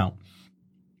talking about,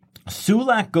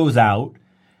 Sulak goes out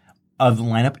of the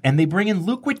lineup and they bring in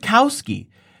Luke Witkowski.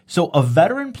 So a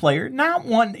veteran player, not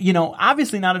one,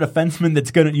 obviously not a defenseman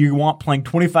that's you want playing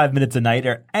 25 minutes a night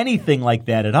or anything like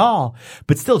that at all,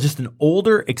 but still just an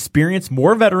older, experienced,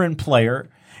 more veteran player.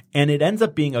 And it ends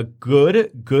up being a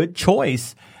good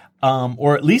choice.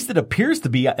 Or at least it appears to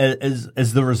be,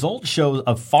 as the result shows,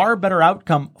 a far better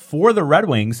outcome for the Red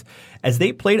Wings as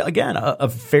they played, again, a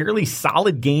fairly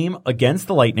solid game against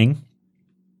the Lightning.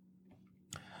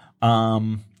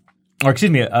 It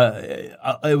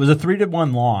was a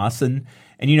 3-1 loss, and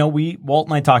Walt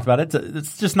and I talked about it.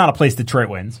 It's just not a place Detroit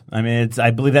wins. I mean, I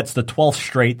believe that's the 12th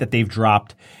straight that they've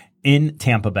dropped in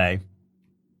Tampa Bay.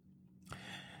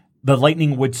 The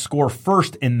Lightning would score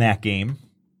first in that game,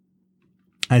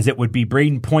 as it would be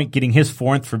Braden Point getting his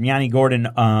 4th from Yanni Gordon,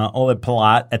 Oleg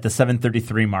Palat at the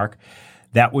 7:33 mark.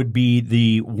 That would be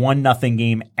the 1-0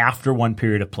 game after one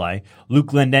period of play. Luke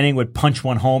Glendening would punch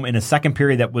one home in a second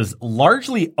period that was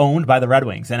largely owned by the Red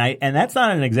Wings. And that's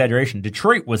not an exaggeration.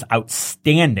 Detroit was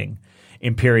outstanding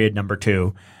in period number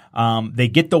 2. They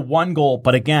get the 1 goal,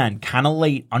 but again, kind of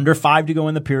late, under 5 to go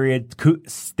in the period.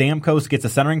 Stamkos gets a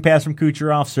centering pass from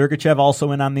Kucherov. Sergachev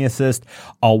also in on the assist.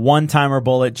 A one-timer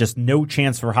bullet, just no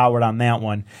chance for Howard on that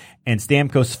one. And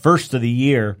Stamkos' first of the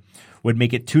year would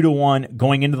make it 2-1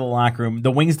 going into the locker room.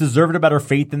 The Wings deserved a better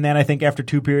fate than that, I think, after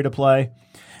 2 period of play.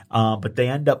 But they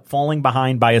end up falling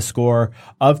behind by a score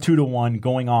of 2-1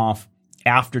 going off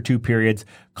after 2 periods.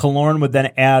 Killorn would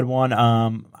then add one.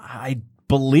 I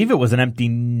believe it was an empty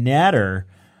netter.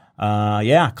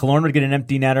 Killorn would get an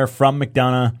empty netter from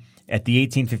McDonough at the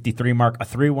 18:53 mark, a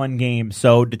 3-1 game.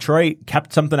 So Detroit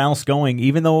kept something else going,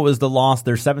 even though it was the loss,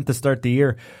 their 7th to start the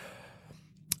year.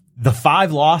 The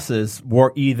 5 losses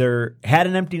were either had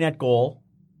an empty net goal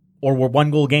or were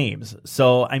 1-goal games.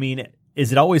 So, I mean,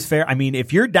 is it always fair? I mean,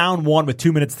 if you're down 1 with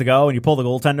 2 minutes to go and you pull the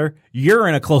goaltender, you're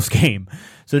in a close game.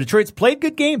 So Detroit's played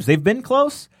good games. They've been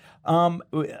close.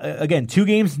 Again, 2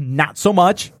 games, not so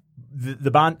much.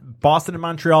 The Boston and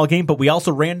Montreal game, but we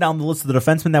also ran down the list of the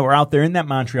defensemen that were out there in that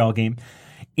Montreal game.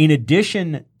 In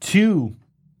addition to,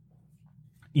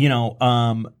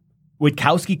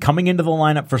 Witkowski coming into the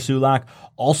lineup for Sulak,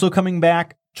 also coming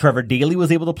back. Trevor Daley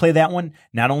was able to play that one.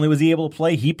 Not only was he able to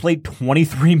play, he played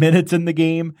 23 minutes in the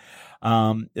game.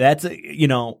 Daley,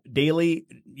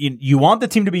 you want the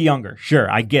team to be younger. Sure,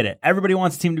 I get it. Everybody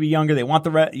wants the team to be younger. They want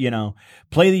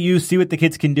play the youth, see what the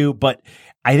kids can do. But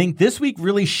I think this week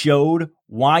really showed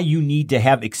why you need to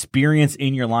have experience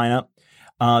in your lineup.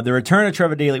 The return of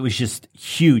Trevor Daley was just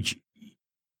huge.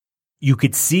 You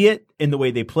could see it in the way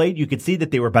they played. You could see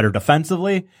that they were better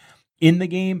defensively in the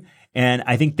game. And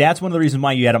I think that's one of the reasons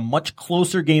why you had a much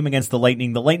closer game against the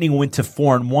Lightning. The Lightning went to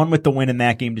 4-1 with the win in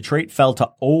that game. Detroit fell to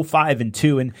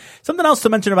 0-5-2. And something else to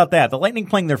mention about that, the Lightning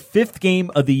playing their 5th game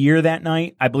of the year that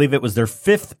night. I believe it was their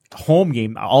 5th home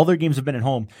game. All their games have been at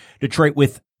home. Detroit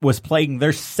was playing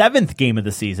their 7th game of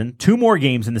the season, 2 more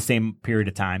games in the same period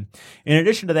of time. In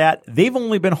addition to that, they've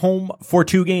only been home for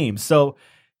 2 games. So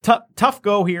tough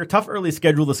go here, tough early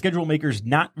schedule. The schedule makers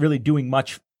not really doing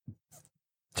much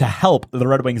to help the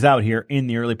Red Wings out here in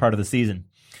the early part of the season.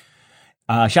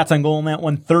 Shots on goal in that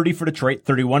one, 30 for Detroit,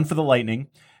 31 for the Lightning.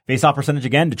 Face-off percentage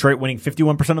again, Detroit winning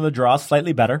 51% of the draws,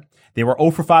 slightly better. They were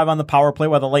 0 for 5 on the power play,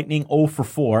 while the Lightning 0 for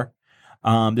 4.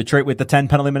 Detroit with the 10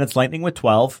 penalty minutes, Lightning with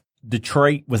 12.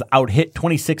 Detroit was out-hit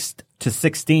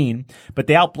 26-16, but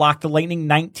they outblocked the Lightning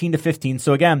 19-15.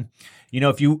 So again,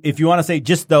 if you want to say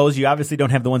just those, you obviously don't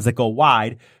have the ones that go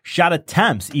wide. Shot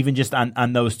attempts, even just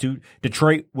on those 2.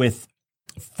 Detroit with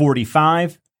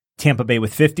 45, Tampa Bay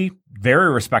with 50,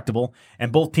 very respectable,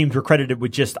 and both teams were credited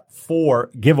with just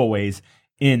 4 giveaways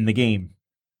in the game.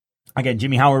 Again,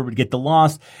 Jimmy Howard would get the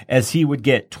loss as he would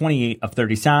get 28 of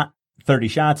 30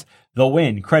 shots. The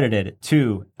win credited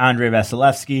to Andrei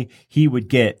Vasilevsky. He would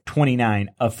get 29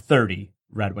 of 30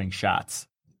 Red Wing shots.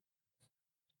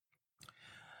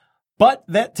 But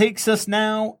that takes us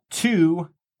now to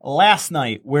last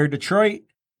night, where Detroit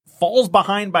falls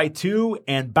behind by 2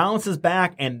 and bounces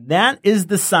back. And that is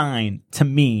the sign to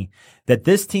me that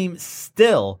this team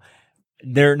still,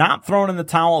 they're not throwing in the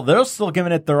towel. They're still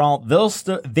giving it their all.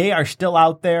 They are still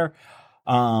out there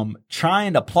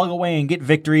trying to plug away and get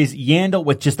victories. Yandel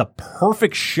with just a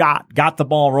perfect shot got the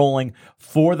ball rolling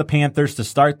for the Panthers to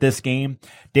start this game.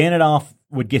 Danidoff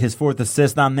would get his 4th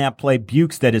assist on that play.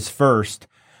 Bukestad his first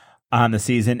on the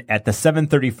season at the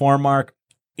 7:34 mark.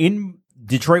 In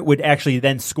Detroit would actually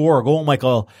then score a goal.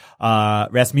 Michael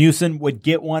Rasmussen would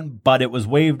get one, but it was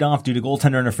waved off due to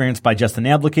goaltender interference by Justin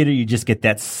Abdelkader. You just get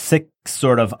that sick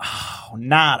sort of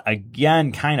not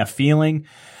again kind of feeling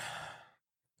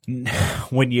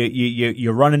when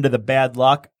you run into the bad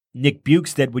luck. Nick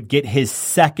Bukestad would get his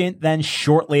second then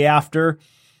shortly after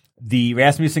the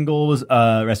Rasmussen goal was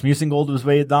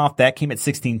waved off. That came at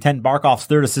 16:10. Barkov's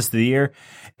 3rd assist of the year,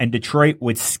 and Detroit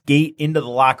would skate into the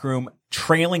locker room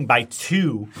trailing by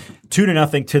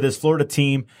 2-0 to this Florida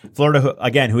team. Florida,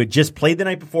 again, who had just played the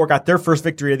night before, got their first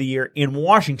victory of the year in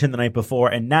Washington the night before,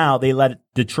 and now they led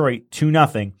Detroit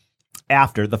 2-0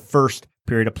 after the first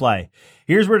period of play.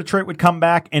 Here's where Detroit would come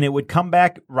back, and it would come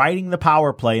back riding the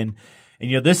power play. And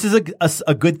this is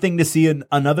a good thing to see. And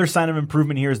another sign of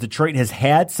improvement here is Detroit has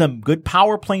had some good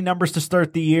power play numbers to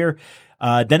start the year.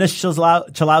 Dennis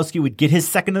Chalowski would get his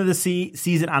second of the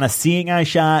season on a seeing eye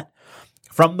shot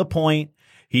from the point.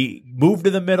 He moved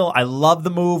to the middle. I love the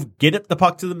move. Get up the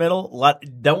puck to the middle.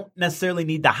 Don't necessarily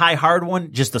need the high, hard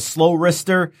one. Just a slow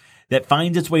wrister that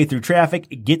finds its way through traffic.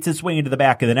 It gets its way into the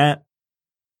back of the net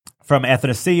from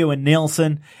Athanasiou and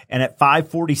Nielsen. And at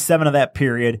 5:47 of that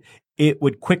period, it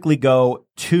would quickly go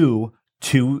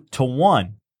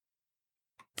 2-1.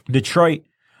 Detroit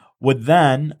would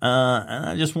then,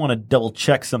 I just want to double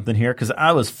check something here because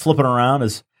I was flipping around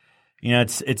as,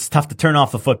 it's tough to turn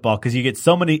off the football because you get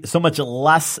so much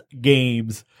less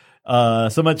games,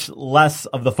 so much less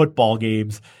of the football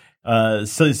games. So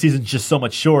the season's just so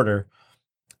much shorter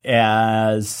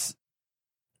Florida.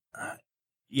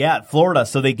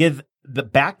 So they give the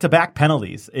back-to-back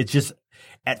penalties. It's just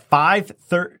at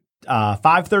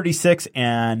 5:36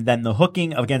 and then the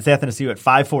hooking against Athanasiou at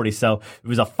 5:40. So it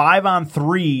was a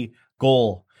 5-on-3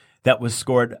 goal that was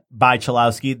scored by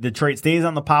Chalowski. Detroit stays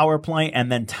on the power play,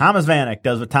 and then Thomas Vanek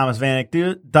does what Thomas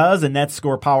Vanek does, and that's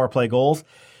score power play goals.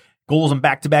 Goals in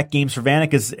back-to-back games for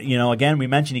Vanek is, again, we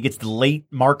mentioned he gets the late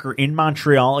marker in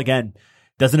Montreal. Again,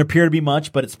 doesn't appear to be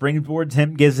much, but it springboards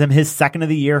him, gives him his second of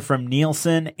the year from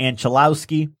Nielsen and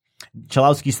Chalowski.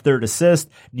 Chalowski's 3rd assist,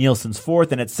 Nielsen's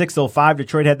 4th, and at 6:05,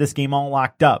 Detroit had this game all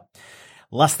locked up.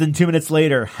 Less than 2 minutes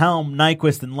later, Helm,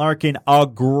 Nyquist, and Larkin, a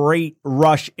great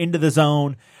rush into the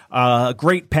zone.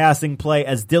 Great passing play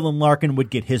as Dylan Larkin would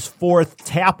get his 4th,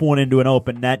 tap one into an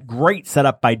open net. Great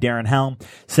setup by Darren Helm.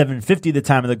 7:50 the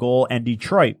time of the goal, and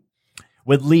Detroit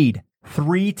would lead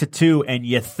 3-2. And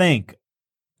you think,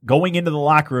 going into the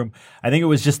locker room, I think it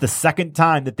was just the second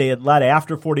time that they had led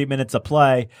after 40 minutes of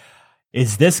play.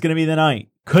 Is this going to be the night?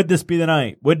 Could this be the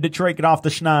night? Would Detroit get off the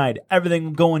schneid?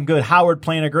 Everything going good. Howard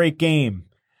playing a great game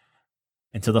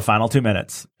until the final 2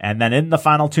 minutes. And then in the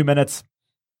final 2 minutes,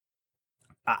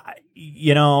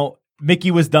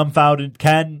 Mickey was dumbfounded.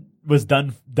 Ken was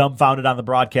dumbfounded on the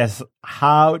broadcast.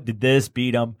 How did this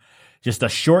beat him? Just a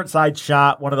short side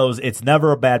shot. One of those, it's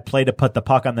never a bad play to put the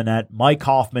puck on the net. Mike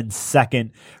Hoffman's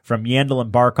second from Yandel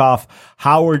and Barkov.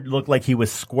 Howard looked like he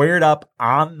was squared up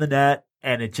on the net,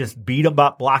 and it just beat him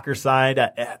up blocker side.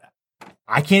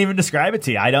 I can't even describe it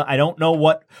to you. I don't know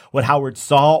what Howard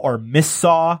saw or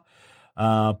missaw.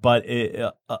 But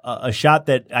a shot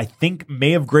that I think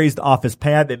may have grazed off his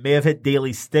pad, that may have hit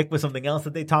Daly's stick with something else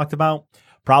that they talked about.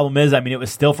 Problem is, it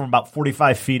was still from about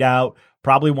 45 feet out.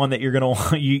 Probably one that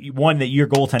one that your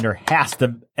goaltender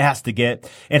has to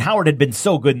get. And Howard had been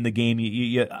so good in the game.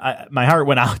 My heart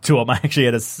went out to him. I actually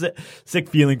had a sick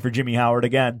feeling for Jimmy Howard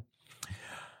again.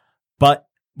 But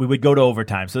we would go to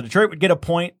overtime. So Detroit would get a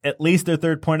point, at least their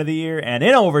 3rd point of the year. And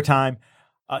in overtime,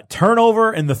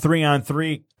 turnover in the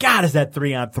 3-on-3. God, is that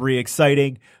 3-on-3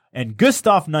 exciting. And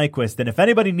Gustav Nyquist, and if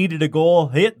anybody needed a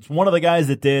goal, it's one of the guys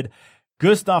that did.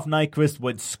 Gustav Nyquist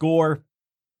would score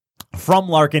from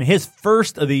Larkin, his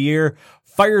first of the year,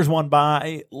 fires one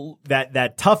by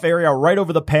that tough area right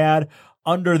over the pad,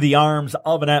 under the arms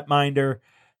of a netminder.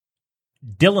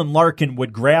 Dylan Larkin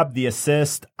would grab the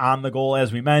assist on the goal,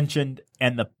 as we mentioned,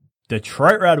 and the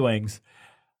Detroit Red Wings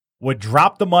would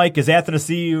drop the mic as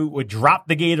Athanasiou would drop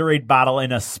the Gatorade bottle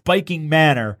in a spiking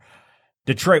manner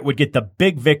Detroit would get the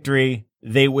big victory.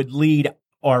 They would lead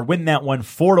or win that one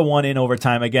 4-1 in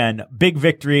overtime. Again, big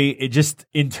victory. It just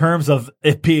in terms of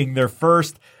it being their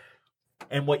first.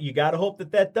 And what you got to hope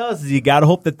that does is you got to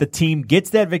hope that the team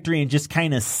gets that victory and just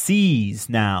kind of sees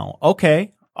now.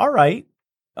 Okay, all right.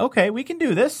 Okay, we can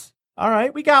do this. All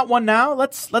right, we got one now.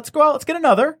 Let's go out. Let's get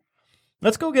another.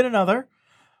 Let's go get another.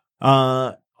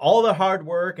 All the hard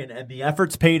work and the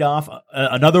efforts paid off.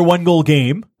 Another 1-goal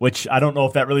game, which I don't know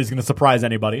if that really is going to surprise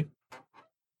anybody.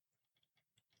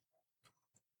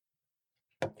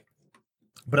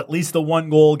 But at least the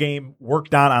 1-goal game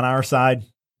worked out on our side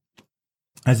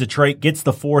as Detroit gets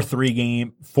the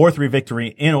 4-3 victory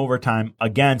in overtime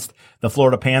against the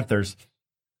Florida Panthers.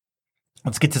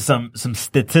 Let's get to some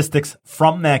statistics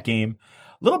from that game.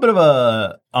 A little bit of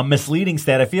a misleading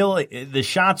stat. I feel like the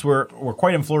shots were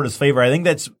quite in Florida's favor. I think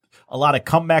that's a lot of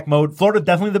comeback mode. Florida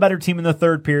definitely the better team in the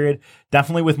third period,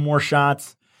 definitely with more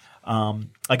shots.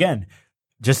 Again,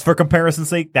 just for comparison's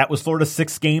sake, that was Florida's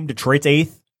 6th game, Detroit's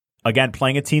 8th. Again,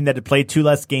 playing a team that had played 2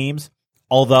 less games.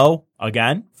 Although,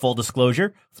 again, full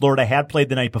disclosure, Florida had played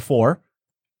the night before.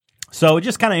 So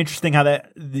just kind of interesting how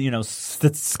that,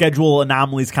 schedule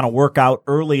anomalies kind of work out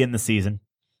early in the season.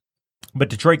 But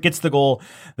Detroit gets the goal.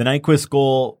 The Nyquist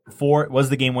goal was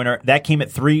the game winner. That came at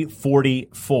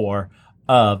 3:44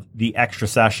 of the extra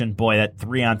session. Boy, that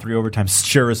 3-on-3 overtime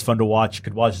sure is fun to watch.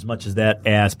 Could watch as much as that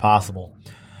as possible.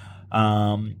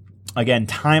 Again,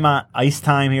 ice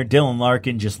time here. Dylan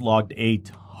Larkin just logged a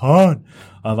ton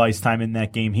of ice time in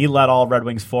that game. He led all Red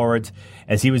Wings forwards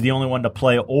as he was the only one to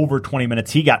play over 20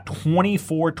 minutes. He got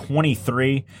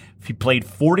 24-23. He played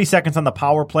 40 seconds on the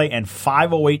power play and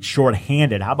 5:08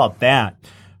 shorthanded. How about that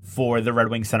for the Red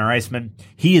Wings center iceman?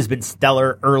 He has been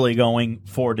stellar early going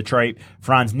for Detroit.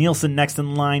 Franz Nielsen next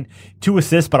in line. 2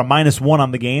 assists, but a -1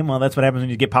 on the game. Well, that's what happens when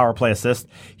you get power play assists.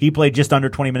 He played just under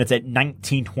 20 minutes at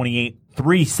 19:28.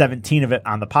 3:17 of it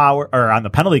on the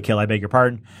penalty kill, I beg your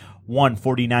pardon.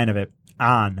 1:49 of it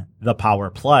on the power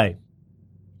play.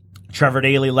 Trevor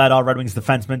Daley led all Red Wings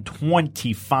defensemen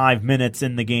 25 minutes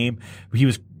in the game. He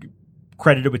was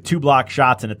credited with 2 block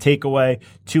shots and a takeaway,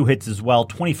 2 hits as well,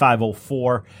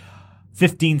 25:04.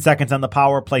 15 seconds on the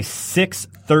power play,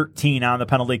 6:13 on the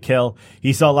penalty kill.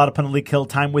 He saw a lot of penalty kill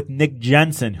time with Nick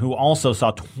Jensen, who also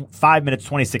saw 5 minutes,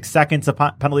 26 seconds of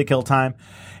penalty kill time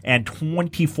and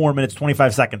 24 minutes,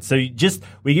 25 seconds. So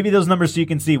we give you those numbers so you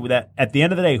can see that at the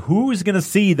end of the day, who's going to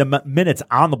see the minutes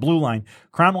on the blue line.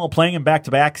 Cromwell playing in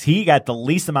back-to-backs. He got the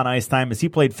least amount of ice time as he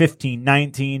played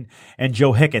 15-19, and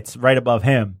Joe Hickett's right above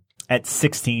him at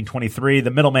 16-23. The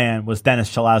middleman was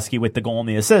Dennis Chalowski with the goal and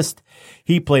the assist.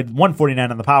 He played 1:49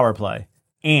 on the power play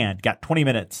and got 20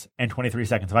 minutes and 23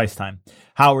 seconds of ice time.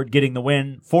 Howard getting the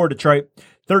win for Detroit.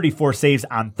 34 saves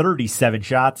on 37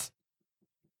 shots.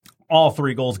 All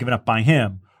 3 goals given up by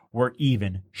him were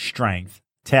even strength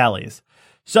tallies.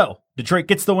 So Detroit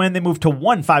gets the win. They move to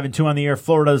 1-5-2 on the year.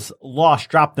 Florida's loss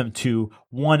dropped them to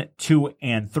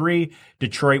 1-2-3.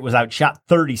 Detroit was outshot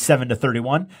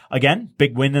 37-31. Again,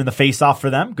 big win in the face-off for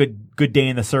them. Good day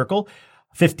in the circle.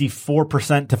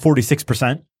 54% to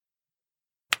 46%.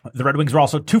 The Red Wings were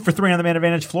also 2 for 3 on the man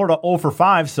advantage. Florida 0 for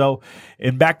 5. So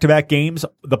in back-to-back games,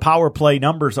 the power play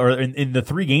numbers are in the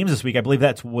 3 games this week. I believe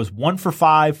that was 1 for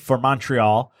 5 for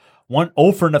Montreal,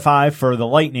 0 for 5 for the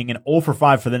Lightning, and 0 for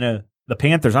 5 for the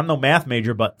Panthers. I'm no math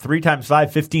major, but 3 times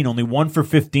 5, 15. Only 1 for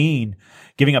 15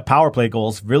 giving up power play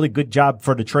goals. Really good job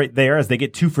for Detroit there as they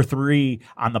get 2 for 3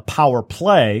 on the power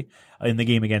play in the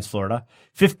game against Florida.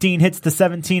 15 hits to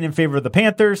 17 in favor of the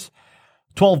Panthers.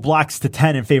 12 blocks to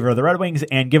 10 in favor of the Red Wings,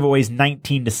 and giveaways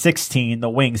 19 to 16. The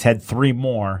Wings had 3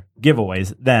 more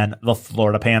giveaways than the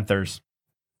Florida Panthers.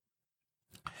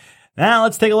 Now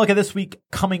let's take a look at this week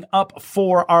coming up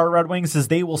for our Red Wings as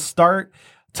they will start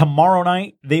tomorrow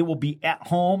night. They will be at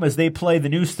home as they play the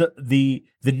next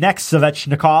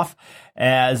Svechnikov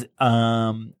as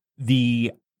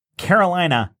the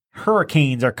Carolina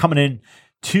Hurricanes are coming in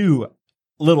to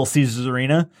Little Caesars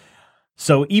Arena.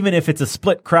 So even if it's a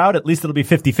split crowd, at least it'll be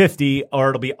 50-50, or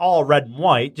it'll be all red and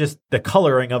white. Just the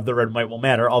coloring of the red and white will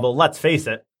matter. Although, let's face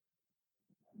it,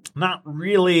 not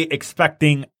really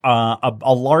expecting a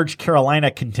large Carolina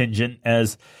contingent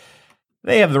as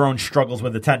they have their own struggles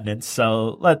with attendance.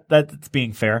 So that's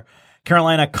being fair.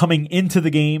 Carolina coming into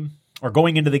the game, or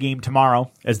going into the game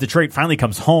tomorrow, as Detroit finally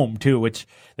comes home too, which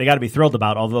they got to be thrilled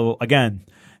about. Although, again,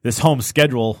 this home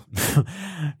schedule,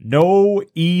 no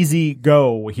easy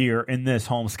go here in this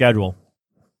home schedule.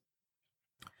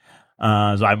 So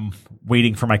I'm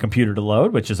waiting for my computer to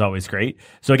load, which is always great.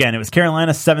 So again, it was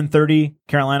Carolina, 7:30.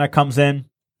 Carolina comes in.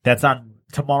 That's on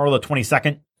tomorrow, the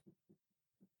 22nd.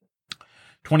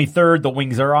 23rd, the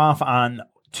Wings are off on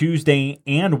Tuesday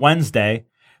and Wednesday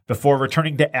before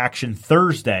returning to action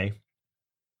Thursday.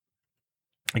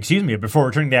 Before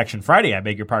returning to action Friday, I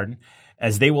beg your pardon,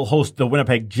 as they will host the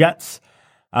Winnipeg Jets.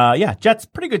 Jets,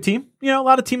 pretty good team. A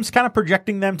lot of teams kind of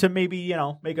projecting them to maybe,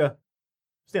 make a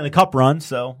Stanley Cup run.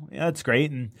 So, that's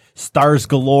great. And stars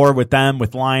galore with them,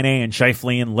 with Line A and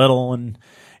Scheifele and Little and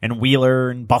Wheeler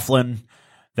and Bufflin.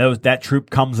 That troop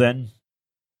comes in.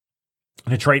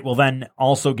 Detroit will then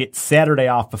also get Saturday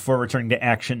off before returning to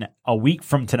action a week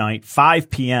from tonight, 5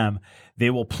 p.m. They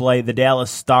will play the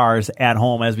Dallas Stars at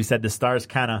home. As we said, the Stars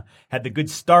kind of had the good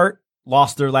start,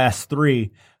 lost their last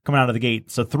 3 coming out of the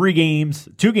gate. So 2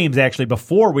 games actually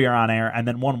before we are on air, and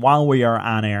then 1 while we are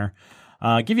on air.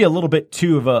 Give you a little bit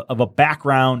too of a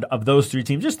background of those 3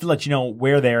 teams, just to let you know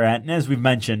where they're at. And as we've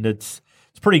mentioned, it's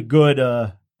pretty good,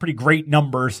 pretty great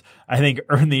numbers, I think,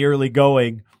 in the early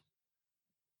going.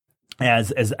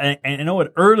 As I know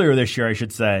it earlier this year, I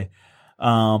should say,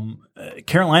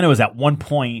 Carolina was at one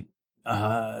point,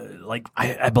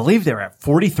 I believe they were at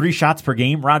 43 shots per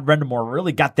game. Rod Brind'Amour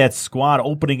really got that squad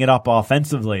opening it up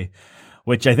offensively,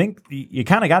 which I think you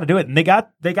kind of got to do it. And they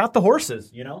got the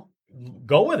horses,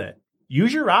 go with it.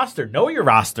 Use your roster, know your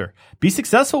roster, be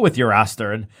successful with your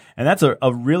roster. And that's a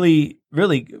really,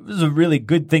 really, this is a really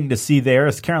good thing to see there.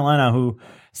 As Carolina, who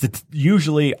is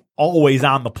usually always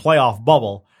on the playoff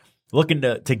bubble, looking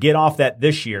to get off that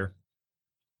this year,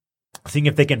 seeing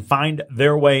if they can find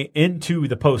their way into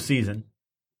the postseason.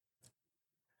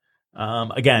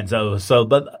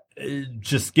 But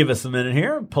just give us a minute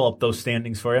here and pull up those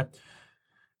standings for you.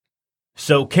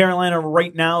 So Carolina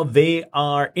right now, they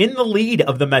are in the lead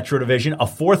of the Metro Division, a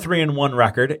 4-3-1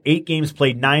 record, 8 games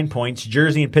played, 9 points.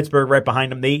 Jersey and Pittsburgh right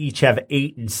behind them, they each have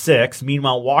 8 and 6.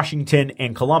 Meanwhile, Washington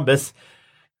and Columbus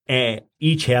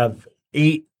each have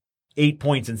 8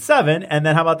 points and 7. And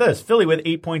then how about this? Philly with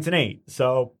 8 points and 8.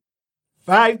 So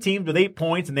 5 teams with 8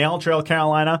 points, and they all trail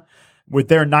Carolina with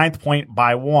their 9th point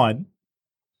by 1.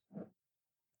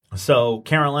 So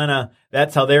Carolina,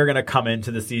 that's how they're going to come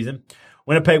into the season.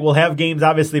 Winnipeg will have games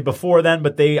obviously before then,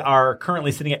 but they are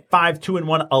currently sitting at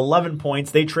 5-2-1, 11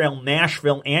 points. They trail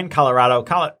Nashville and Colorado.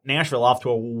 Nashville off to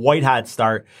a white hot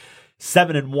start,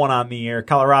 7-1 on the year.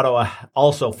 Colorado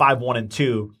also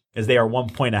 5-1-2. as they are 1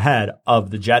 point ahead of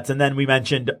the Jets. And then we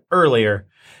mentioned earlier,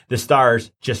 the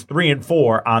Stars just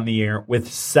 3-4 on the year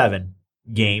with 7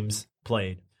 games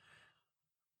played.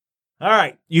 All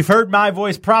right, you've heard my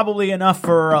voice probably enough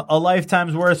for a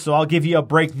lifetime's worth, so I'll give you a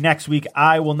break next week.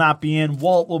 I will not be in.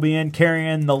 Walt will be in,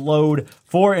 carrying the load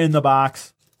for In the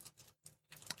Box.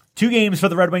 2 games for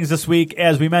the Red Wings this week.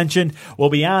 As we mentioned, we'll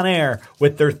be on air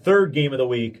with their 3rd game of the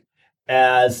week,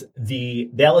 as the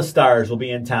Dallas Stars will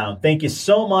be in town. Thank you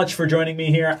so much for joining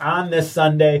me here on this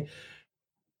Sunday.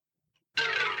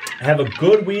 Have a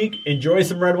good week. Enjoy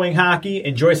some Red Wing hockey.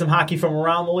 Enjoy some hockey from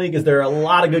around the league, as there are a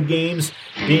lot of good games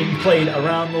being played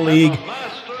around the league.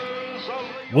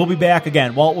 We'll be back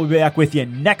again. Walt will be back with you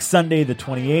next Sunday, the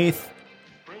 28th.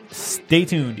 Stay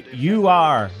tuned. You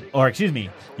are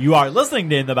listening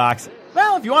to In the Box.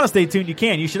 Well, if you want to stay tuned, you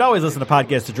can. You should always listen to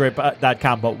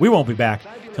podcastdetroit.com, but we won't be back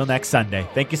till next Sunday.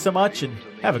 Thank you so much, and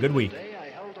have a good week. I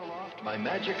held aloft my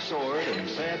magic sword and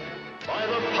said, "By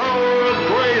the power of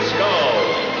Grayskull!"